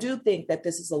 because I do think that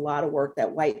this is a lot of work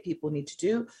that white people need to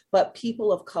do, but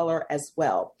people of color as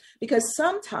well, because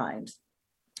sometimes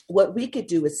what we could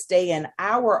do is stay in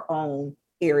our own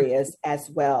areas as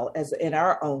well as in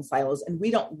our own silos, and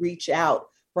we don't reach out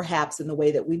perhaps in the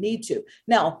way that we need to.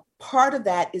 Now, part of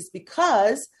that is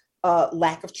because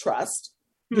lack of trust,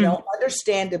 you know,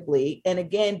 understandably, and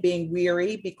again, being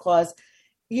weary because,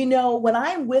 you know, when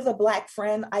I'm with a Black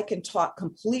friend, I can talk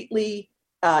completely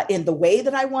in the way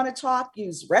that I want to talk,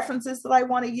 use references that I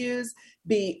want to use,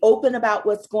 be open about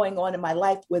what's going on in my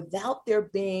life without there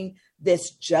being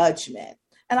this judgment.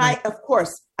 And of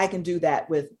course, I can do that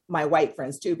with my white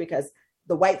friends too, because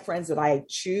the white friends that I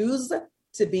choose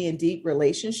to be in deep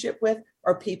relationship with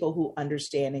are people who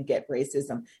understand and get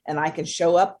racism, and I can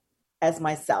show up as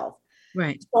myself.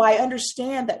 Right. So I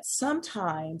understand that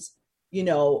sometimes, you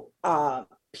know,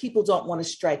 people don't want to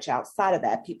stretch outside of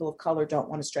that. People of color don't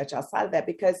want to stretch outside of that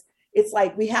because it's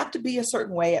like we have to be a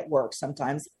certain way at work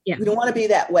sometimes. Yeah. We don't want to be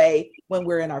that way when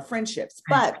we're in our friendships.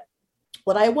 Right. But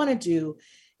what I want to do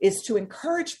is to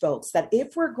encourage folks that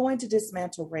if we're going to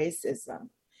dismantle racism,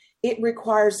 it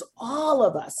requires all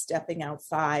of us stepping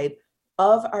outside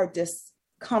of our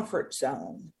discomfort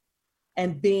zone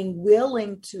and being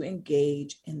willing to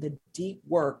engage in the deep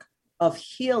work of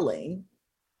healing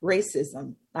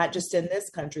racism, not just in this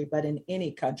country, but in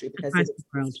any country, because it's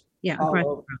across the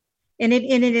world. And it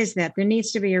is that there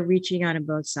needs to be a reaching out on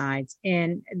both sides.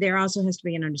 And there also has to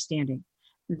be an understanding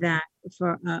that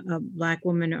for a Black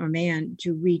woman or man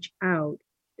to reach out,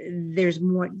 there's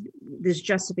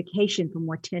justification for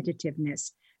more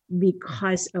tentativeness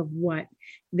because of what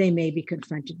they may be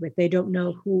confronted with. They don't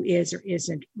know who is or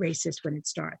isn't racist when it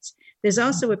starts. There's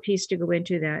also a piece to go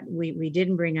into that we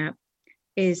didn't bring up,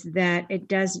 is that it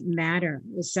does matter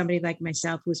with somebody like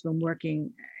myself who's been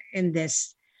working in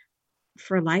this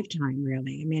for a lifetime,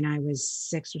 really. I mean, I was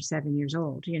 6 or 7 years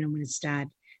old, you know,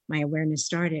 when my awareness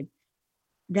started,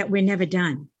 that we're never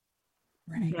done.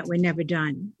 Right. That we're never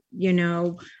done, you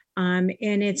know. And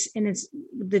it's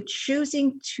the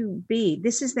choosing to be,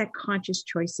 this is that conscious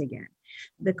choice again,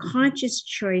 the conscious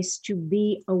choice to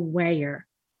be aware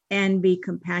and be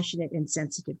compassionate and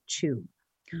sensitive too.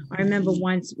 I remember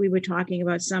once we were talking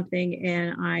about something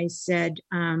and I said,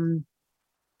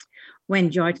 when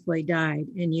George Floyd died,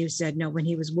 and you said, no, when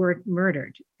he was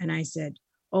murdered. And I said,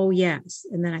 oh, yes.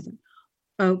 And then I thought,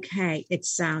 okay, it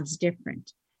sounds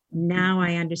different. Now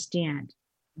I understand.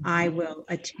 I will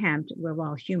attempt, we're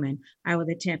all human, I will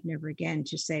attempt never again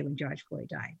to say when George Floyd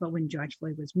died, but when George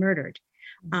Floyd was murdered,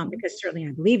 because certainly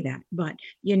I believe that. But,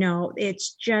 you know,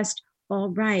 it's just, all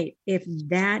right, if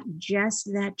that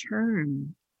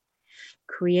term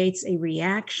creates a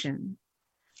reaction,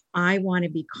 I want to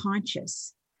be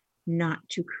conscious not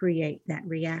to create that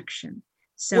reaction.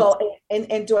 So, well,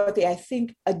 and Dorothy, I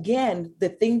think, again, the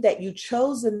thing that you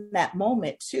chose in that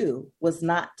moment too was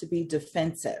not to be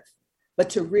defensive, but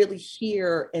to really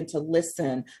hear and to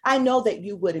listen. I know that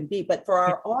you wouldn't be, but for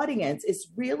our audience, it's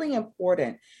really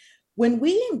important. When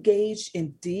we engage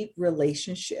in deep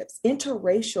relationships,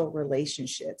 interracial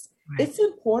relationships, right, it's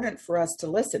important for us to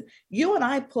listen. You and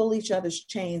I pull each other's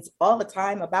chains all the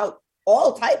time about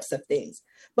all types of things,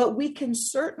 but we can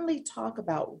certainly talk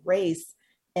about race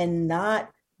and not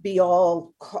be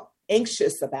all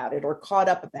anxious about it or caught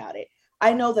up about it.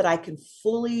 I know that I can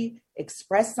fully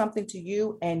express something to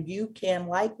you and you can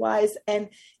likewise. And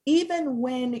even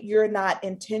when you're not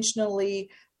intentionally,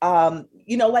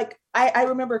 like I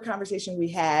remember a conversation we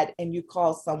had and you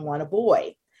called someone a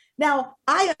boy. Now,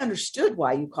 I understood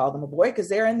why you call them a boy because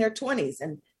they're in their 20s,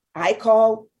 and I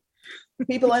call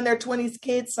people in their 20s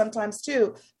kids sometimes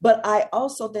too. But I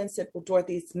also then said, well,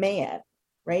 Dorothy's man,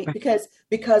 right?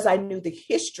 Because I knew the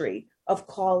history of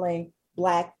calling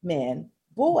Black men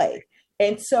boy.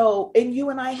 And you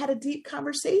and I had a deep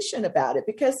conversation about it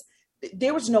because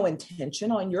there was no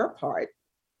intention on your part,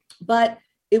 but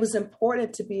it was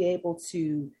important to be able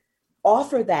to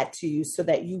offer that to you so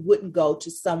that you wouldn't go to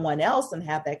someone else and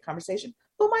have that conversation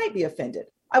who might be offended.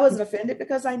 I wasn't offended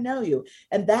because I know you.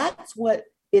 And that's what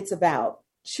it's about,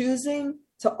 choosing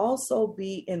to also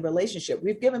be in relationship.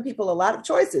 We've given people a lot of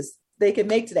choices they can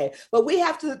make today, but we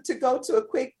have to go to a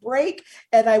quick break.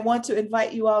 And I want to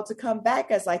invite you all to come back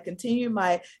as I continue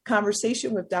my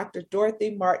conversation with Dr.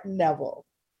 Dorothy Martin Neville.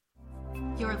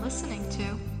 You're listening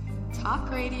to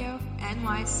Talk Radio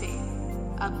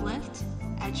NYC. Uplift,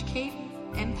 educate,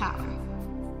 empower.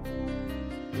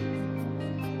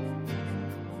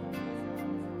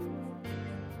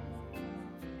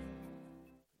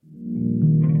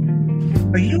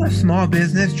 Are you a small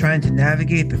business trying to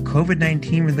navigate the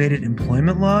COVID-19 related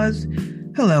employment laws?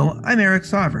 Hello, I'm Eric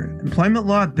Sauver, employment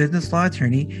law business law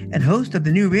attorney and host of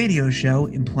the new radio show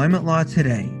Employment Law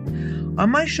Today. On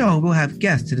my show, we'll have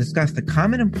guests to discuss the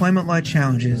common employment law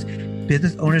challenges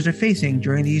business owners are facing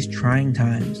during these trying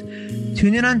times.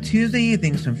 Tune in on Tuesday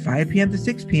evenings from 5 p.m. to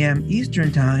 6 p.m.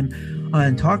 Eastern Time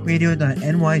on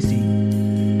talkradio.nyc.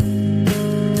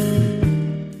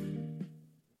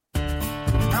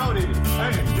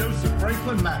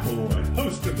 McElroy,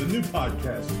 host of the new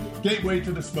podcast, Gateway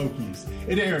to the Smokies.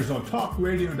 It airs on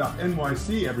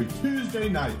talkradio.nyc every Tuesday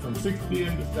night from 6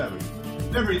 p.m. to 7.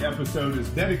 Every episode is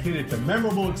dedicated to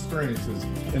memorable experiences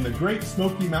in the Great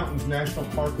Smoky Mountains National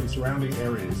Park and surrounding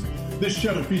areas. This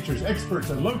show features experts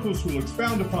and locals who will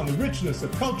expound upon the richness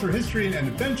of culture, history, and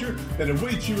adventure that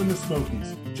awaits you in the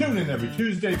Smokies. Tune in every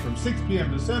Tuesday from 6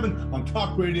 p.m. to 7 on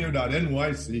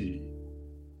talkradio.nyc.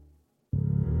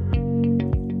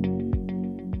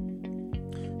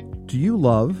 Do you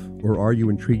love or are you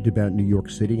intrigued about New York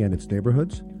City and its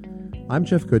neighborhoods? I'm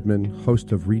Jeff Goodman,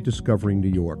 host of Rediscovering New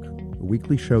York, a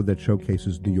weekly show that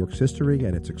showcases New York's history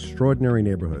and its extraordinary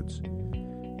neighborhoods.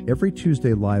 Every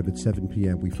Tuesday live at 7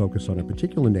 p.m., we focus on a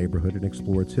particular neighborhood and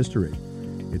explore its history,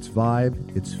 its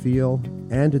vibe, its feel,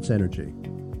 and its energy.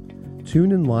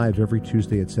 Tune in live every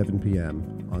Tuesday at 7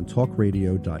 p.m. on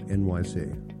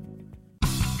talkradio.nyc.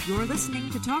 You're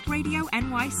listening to Talk Radio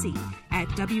NYC at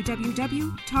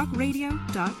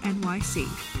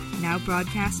www.talkradio.nyc. Now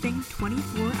broadcasting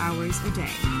 24 hours a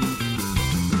day.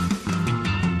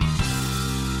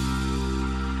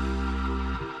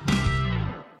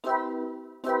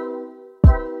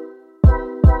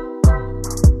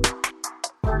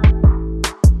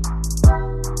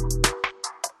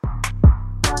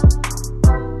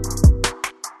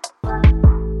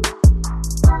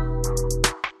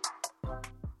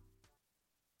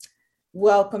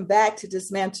 Welcome back to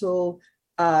Dismantle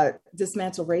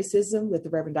Racism with the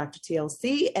Reverend Dr.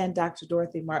 TLC and Dr.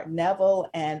 Dorothy Martin Neville.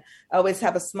 And I always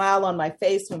have a smile on my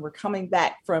face when we're coming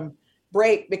back from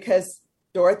break because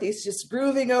Dorothy's just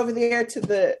grooving over there to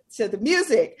the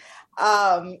music.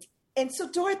 And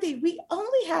so, Dorothy, we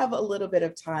only have a little bit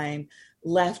of time,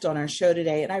 left on our show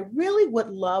today. And I really would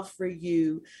love for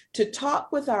you to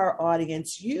talk with our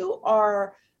audience. You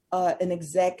are an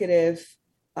executive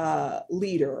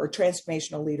leader or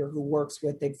transformational leader who works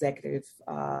with executive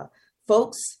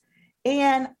folks.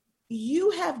 And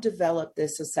you have developed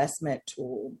this assessment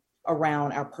tool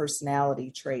around our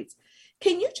personality traits.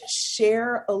 Can you just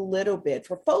share a little bit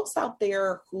for folks out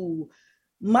there who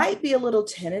might be a little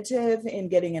tentative in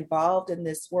getting involved in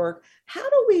this work? How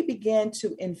do we begin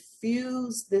to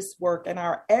infuse this work in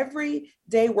our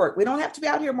everyday work? We don't have to be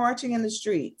out here marching in the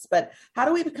streets, but how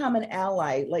do we become an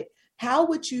ally? Like, how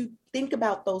would you think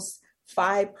about those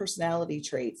 5 personality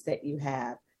traits that you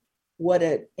have? What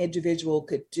an individual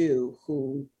could do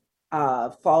who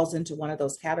falls into one of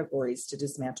those categories to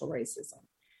dismantle racism?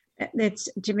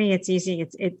 To me, it's easy.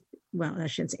 Well, I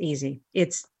shouldn't say easy.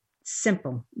 It's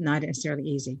simple, not necessarily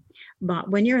easy. But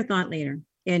when you're a thought leader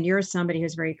and you're somebody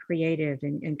who's very creative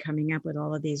and coming up with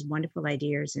all of these wonderful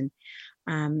ideas,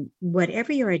 and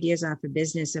whatever your ideas are for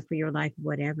business or for your life,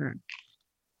 whatever,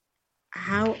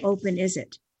 how open is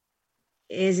it?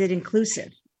 Is it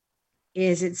inclusive?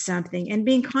 Is it something? And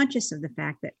being conscious of the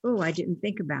fact that, I didn't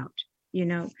think about,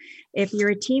 if you're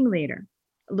a team leader,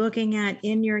 looking at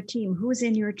in your team, who's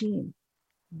in your team?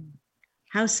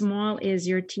 How small is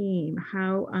your team?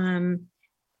 How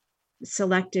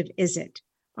selective is it?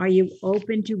 Are you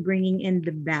open to bringing in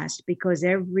the best? Because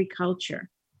every culture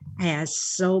has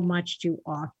so much to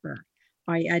offer.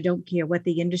 I don't care what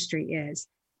the industry is.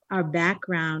 Our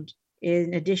background,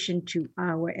 in addition to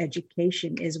our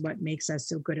education, is what makes us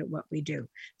so good at what we do.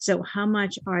 So how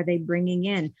much are they bringing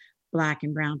in Black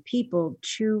and brown people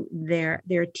to their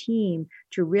team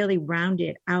to really round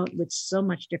it out with so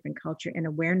much different culture and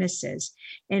awarenesses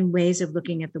and ways of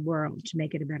looking at the world to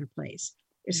make it a better place?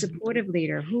 A supportive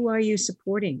leader, who are you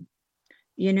supporting?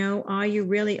 Are you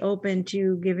really open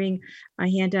to giving a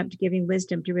hand up, to giving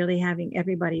wisdom, to really having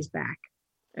everybody's back?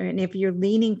 And if you're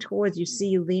leaning towards,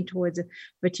 you lean towards a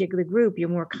particular group, you're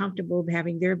more comfortable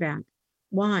having their back.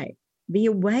 Why? Be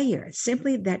aware,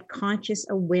 simply that conscious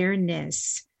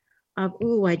awareness of,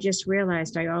 I just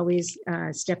realized I always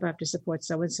step up to support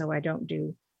so-and-so. I don't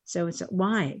do so-and-so.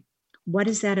 Why? What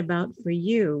is that about for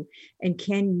you? And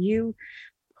can you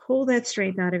pull that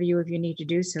strength out of you if you need to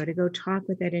do so, to go talk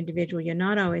with that individual you're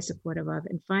not always supportive of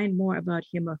and find more about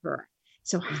him or her?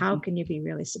 So how can you be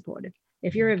really supportive?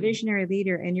 If you're a visionary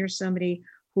leader and you're somebody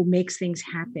who makes things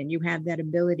happen, you have that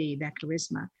ability, that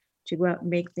charisma to go out and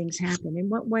make things happen. In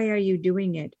what way are you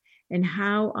doing it? And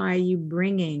how are you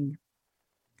bringing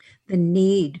the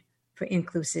need for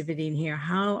inclusivity in here?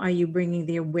 How are you bringing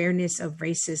the awareness of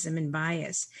racism and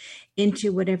bias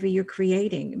into whatever you're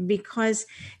creating? Because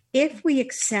if we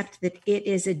accept that it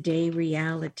is a day-to-day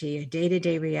reality,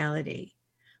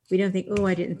 we don't think,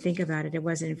 I didn't think about it. It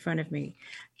wasn't in front of me.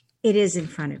 It is in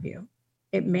front of you.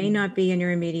 It may not be in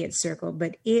your immediate circle,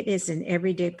 but it is an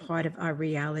everyday part of our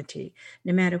reality.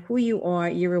 No matter who you are,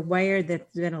 you're aware that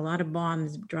there's been a lot of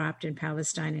bombs dropped in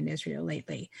Palestine and Israel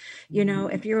lately.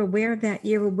 If you're aware of that,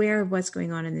 you're aware of what's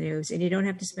going on in the news, and you don't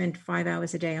have to spend 5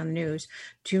 hours a day on the news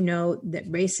to know that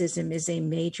racism is a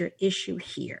major issue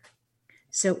here.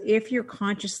 So if you're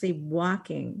consciously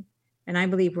walking, and I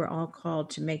believe we're all called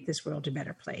to make this world a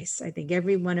better place. I think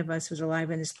every one of us who's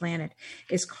alive on this planet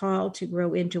is called to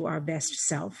grow into our best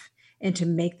self and to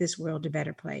make this world a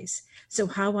better place. So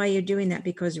how are you doing that?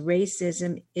 Because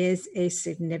racism is a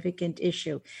significant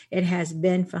issue. It has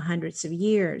been for hundreds of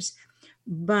years.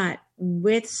 But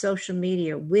with social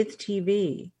media, with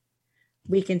TV,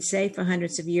 we can say for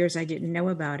hundreds of years, I didn't know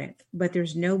about it, but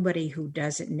there's nobody who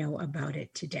doesn't know about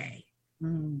it today.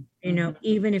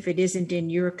 Even if it isn't in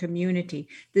your community,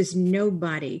 there's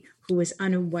nobody who is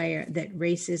unaware that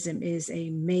racism is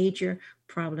a major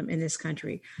problem in this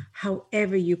country.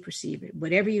 However you perceive it,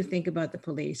 whatever you think about the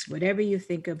police, whatever you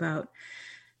think about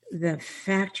the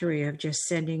factory of just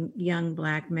sending young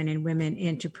Black men and women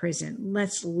into prison,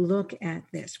 let's look at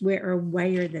this. We're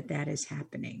aware that that is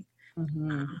happening.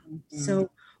 So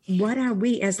what are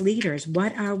we as leaders?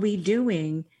 What are we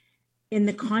doing in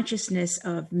the consciousness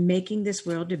of making this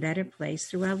world a better place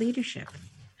through our leadership?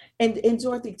 And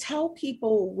Dorothy, tell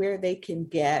people where they can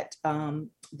get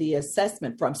the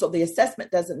assessment from. So the assessment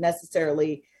doesn't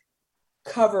necessarily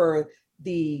cover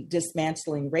the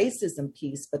dismantling racism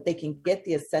piece, but they can get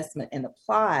the assessment and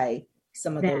apply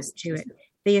some of those to it.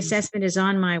 The assessment is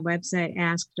on my website,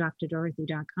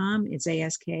 askdrdorothy.com. It's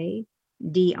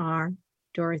ASKDR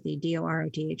Dorothy,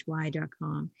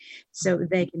 DOROTHY.com. So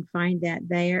they can find that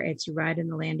there. It's right on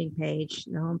the landing page,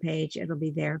 the home page. It'll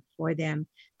be there for them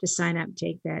to sign up,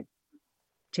 take that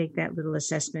little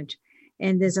assessment.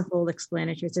 And there's a whole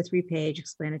explanatory, it's a 3-page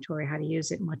explanatory how to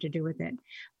use it and what to do with it.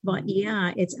 But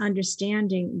yeah, it's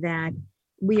understanding that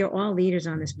we are all leaders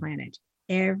on this planet.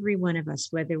 Every one of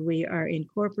us, whether we are in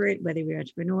corporate, whether we're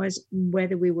entrepreneurs,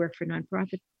 whether we work for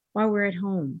nonprofit, or we're at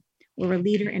home, we're a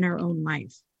leader in our own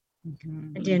life.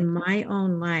 And in my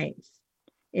own life,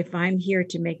 if I'm here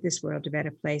to make this world a better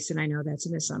place, and I know that's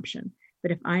an assumption, but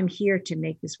if I'm here to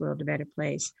make this world a better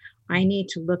place, I need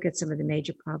to look at some of the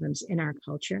major problems in our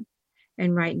culture.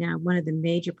 And right now, one of the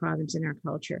major problems in our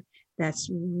culture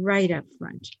that's right up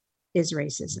front is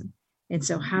racism. And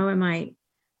so how am I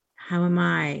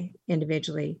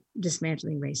individually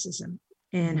dismantling racism?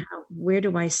 And where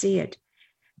do I see it?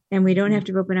 And we don't have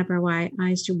to open up our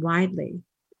eyes too widely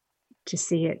to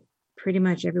see it pretty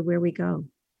much everywhere we go.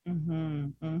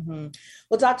 Well,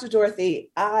 Dr.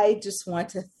 Dorothy, I just want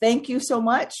to thank you so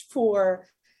much for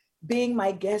being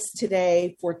my guest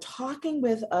today, for talking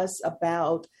with us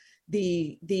about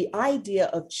the idea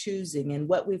of choosing. And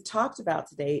what we've talked about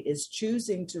today is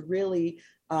choosing to really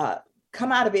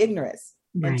come out of ignorance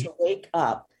and to wake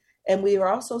up. And we are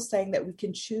also saying that we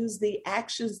can choose the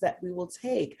actions that we will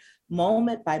take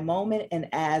moment by moment and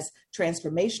as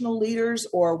transformational leaders,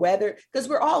 or whether, because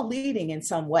we're all leading in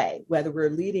some way, whether we're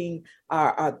leading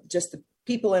just the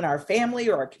people in our family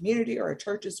or our community or our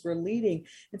churches, we're leading.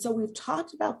 And so we've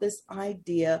talked about this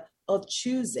idea of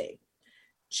choosing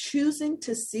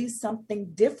to see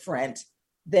something different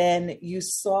than you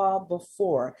saw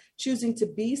before, choosing to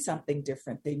be something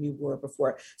different than you were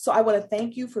before. So I want to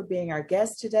thank you for being our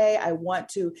guest today. I want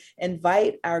to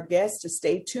invite our guests to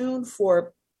stay tuned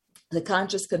for the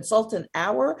Conscious Consultant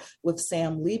Hour with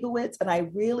Sam Leibowitz. And I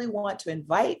really want to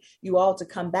invite you all to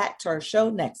come back to our show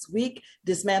next week,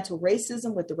 Dismantle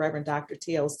Racism with the Reverend Dr.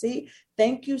 TLC.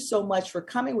 Thank you so much for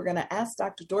coming. We're going to ask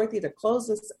Dr. Dorothy to close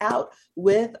us out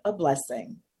with a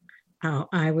blessing. Oh,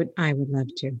 I would love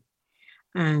to.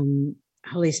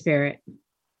 Holy Spirit,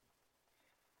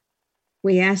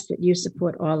 we ask that you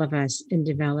support all of us in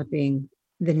developing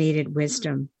the needed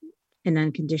wisdom and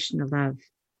unconditional love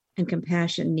and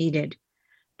compassion needed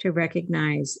to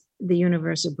recognize the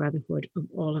universal brotherhood of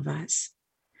all of us,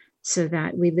 so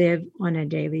that we live on a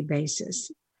daily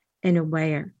basis and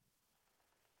aware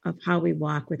of how we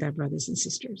walk with our brothers and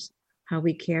sisters, how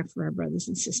we care for our brothers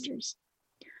and sisters,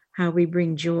 how we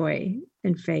bring joy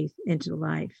and faith into the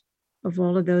life of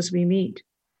all of those we meet,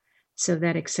 so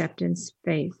that acceptance,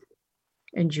 faith,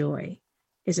 and joy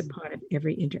is a part of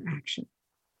every interaction.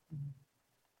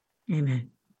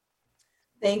 Amen.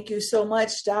 Thank you so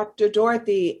much, Dr.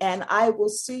 Dorothy. And I will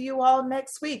see you all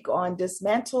next week on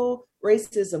Dismantle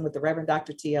Racism with the Reverend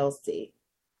Dr. TLC.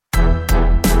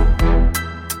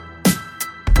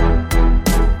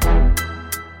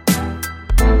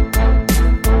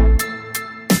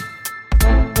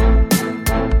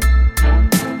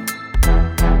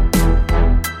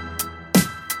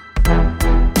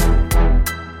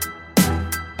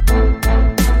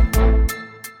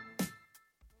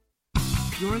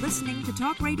 You're listening to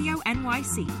Talk Radio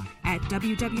NYC at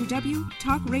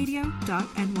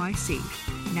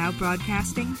www.talkradio.nyc. Now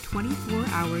broadcasting 24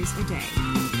 hours a day.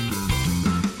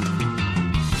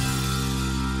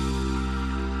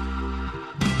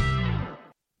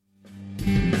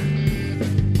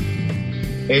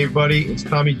 Hey everybody, it's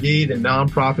Tommy D, the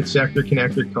Nonprofit Sector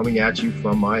Connector, coming at you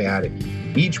from my attic.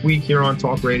 Each week here on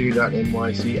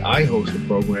talkradio.nyc, I host a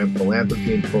program,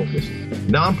 Philanthropy in Focus.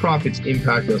 Nonprofits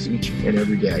impact us each and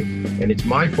every day, and it's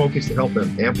my focus to help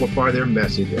them amplify their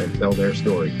message and tell their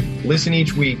story. Listen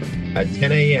each week at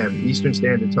 10 a.m. Eastern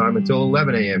Standard Time until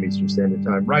 11 a.m. Eastern Standard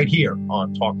Time, right here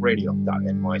on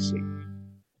talkradio.nyc.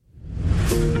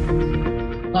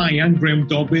 Hi, I'm Graham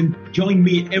Dobbin. Join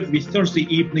me every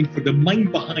Thursday evening for the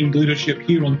Mind Behind Leadership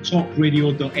here on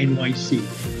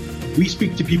talkradio.nyc. We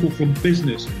speak to people from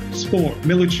business, sport,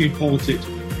 military and politics,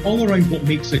 all around what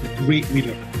makes a great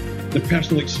leader. The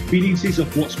personal experiences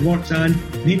of what's worked and,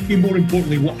 maybe more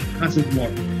importantly, what hasn't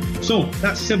worked. So,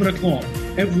 that's 7 o'clock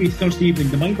every Thursday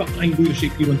evening, the Mind Behind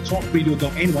Leadership here on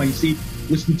talkradio.nyc.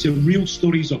 Listen to real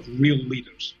stories of real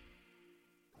leaders.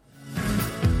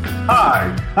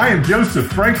 Hi, I am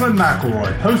Joseph Franklin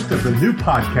McElroy, host of the new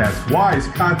podcast, Wise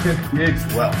Content Creates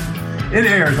Wealth. It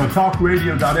airs on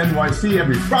talkradio.nyc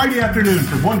every Friday afternoon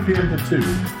from 1 p.m. to 2.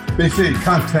 They say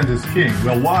content is king.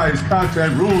 Well, wise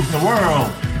content rules the world.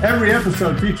 Every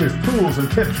episode features tools and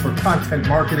tips for content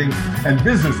marketing and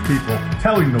business people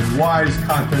telling the wise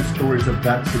content stories of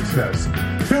that success.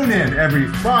 Tune in every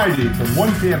Friday from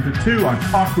 1 p.m. to 2 on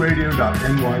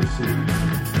talkradio.nyc.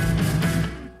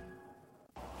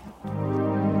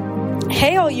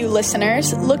 Hey, all you you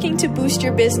listeners looking to boost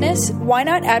your business, why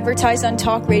not advertise on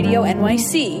Talk Radio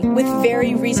NYC with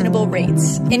very reasonable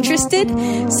rates? Interested?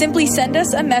 Simply send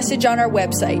us a message on our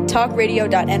website,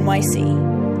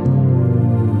 talkradio.nyc.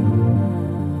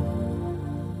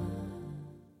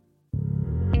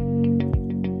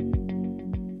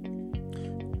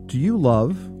 Do you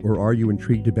love or are you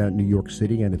intrigued about New York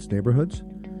City and its neighborhoods?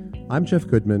 I'm Jeff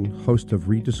Goodman, host of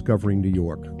Rediscovering New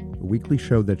York, a weekly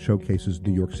show that showcases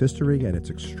New York's history and its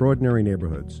extraordinary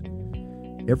neighborhoods.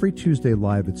 Every Tuesday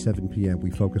live at 7 p.m.,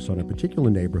 we focus on a particular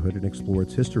neighborhood and explore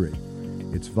its history,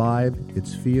 its vibe,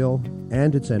 its feel,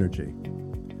 and its energy.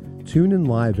 Tune in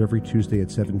live every Tuesday at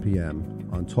 7 p.m.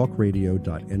 on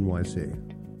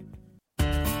talkradio.nyc.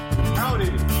 Howdy,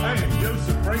 I am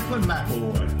Joseph Franklin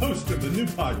McElroy, host of the new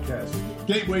podcast,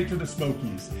 Gateway to the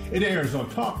Smokies. It airs on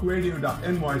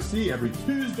talkradio.nyc every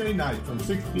Tuesday night from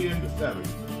 6 p.m. to 7.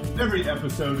 Every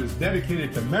episode is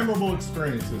dedicated to memorable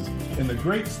experiences in the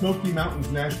Great Smoky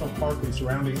Mountains National Park and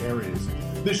surrounding areas.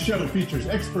 This show features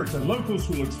experts and locals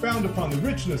who will expound upon the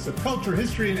richness of culture,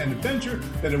 history, and adventure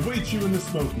that awaits you in the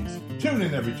Smokies. Tune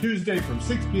in every Tuesday from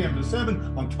 6 p.m. to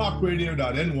 7 on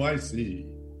talkradio.nyc.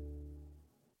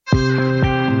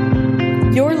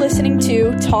 You're listening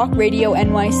to Talk Radio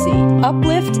NYC.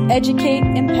 Uplift, educate,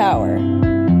 empower.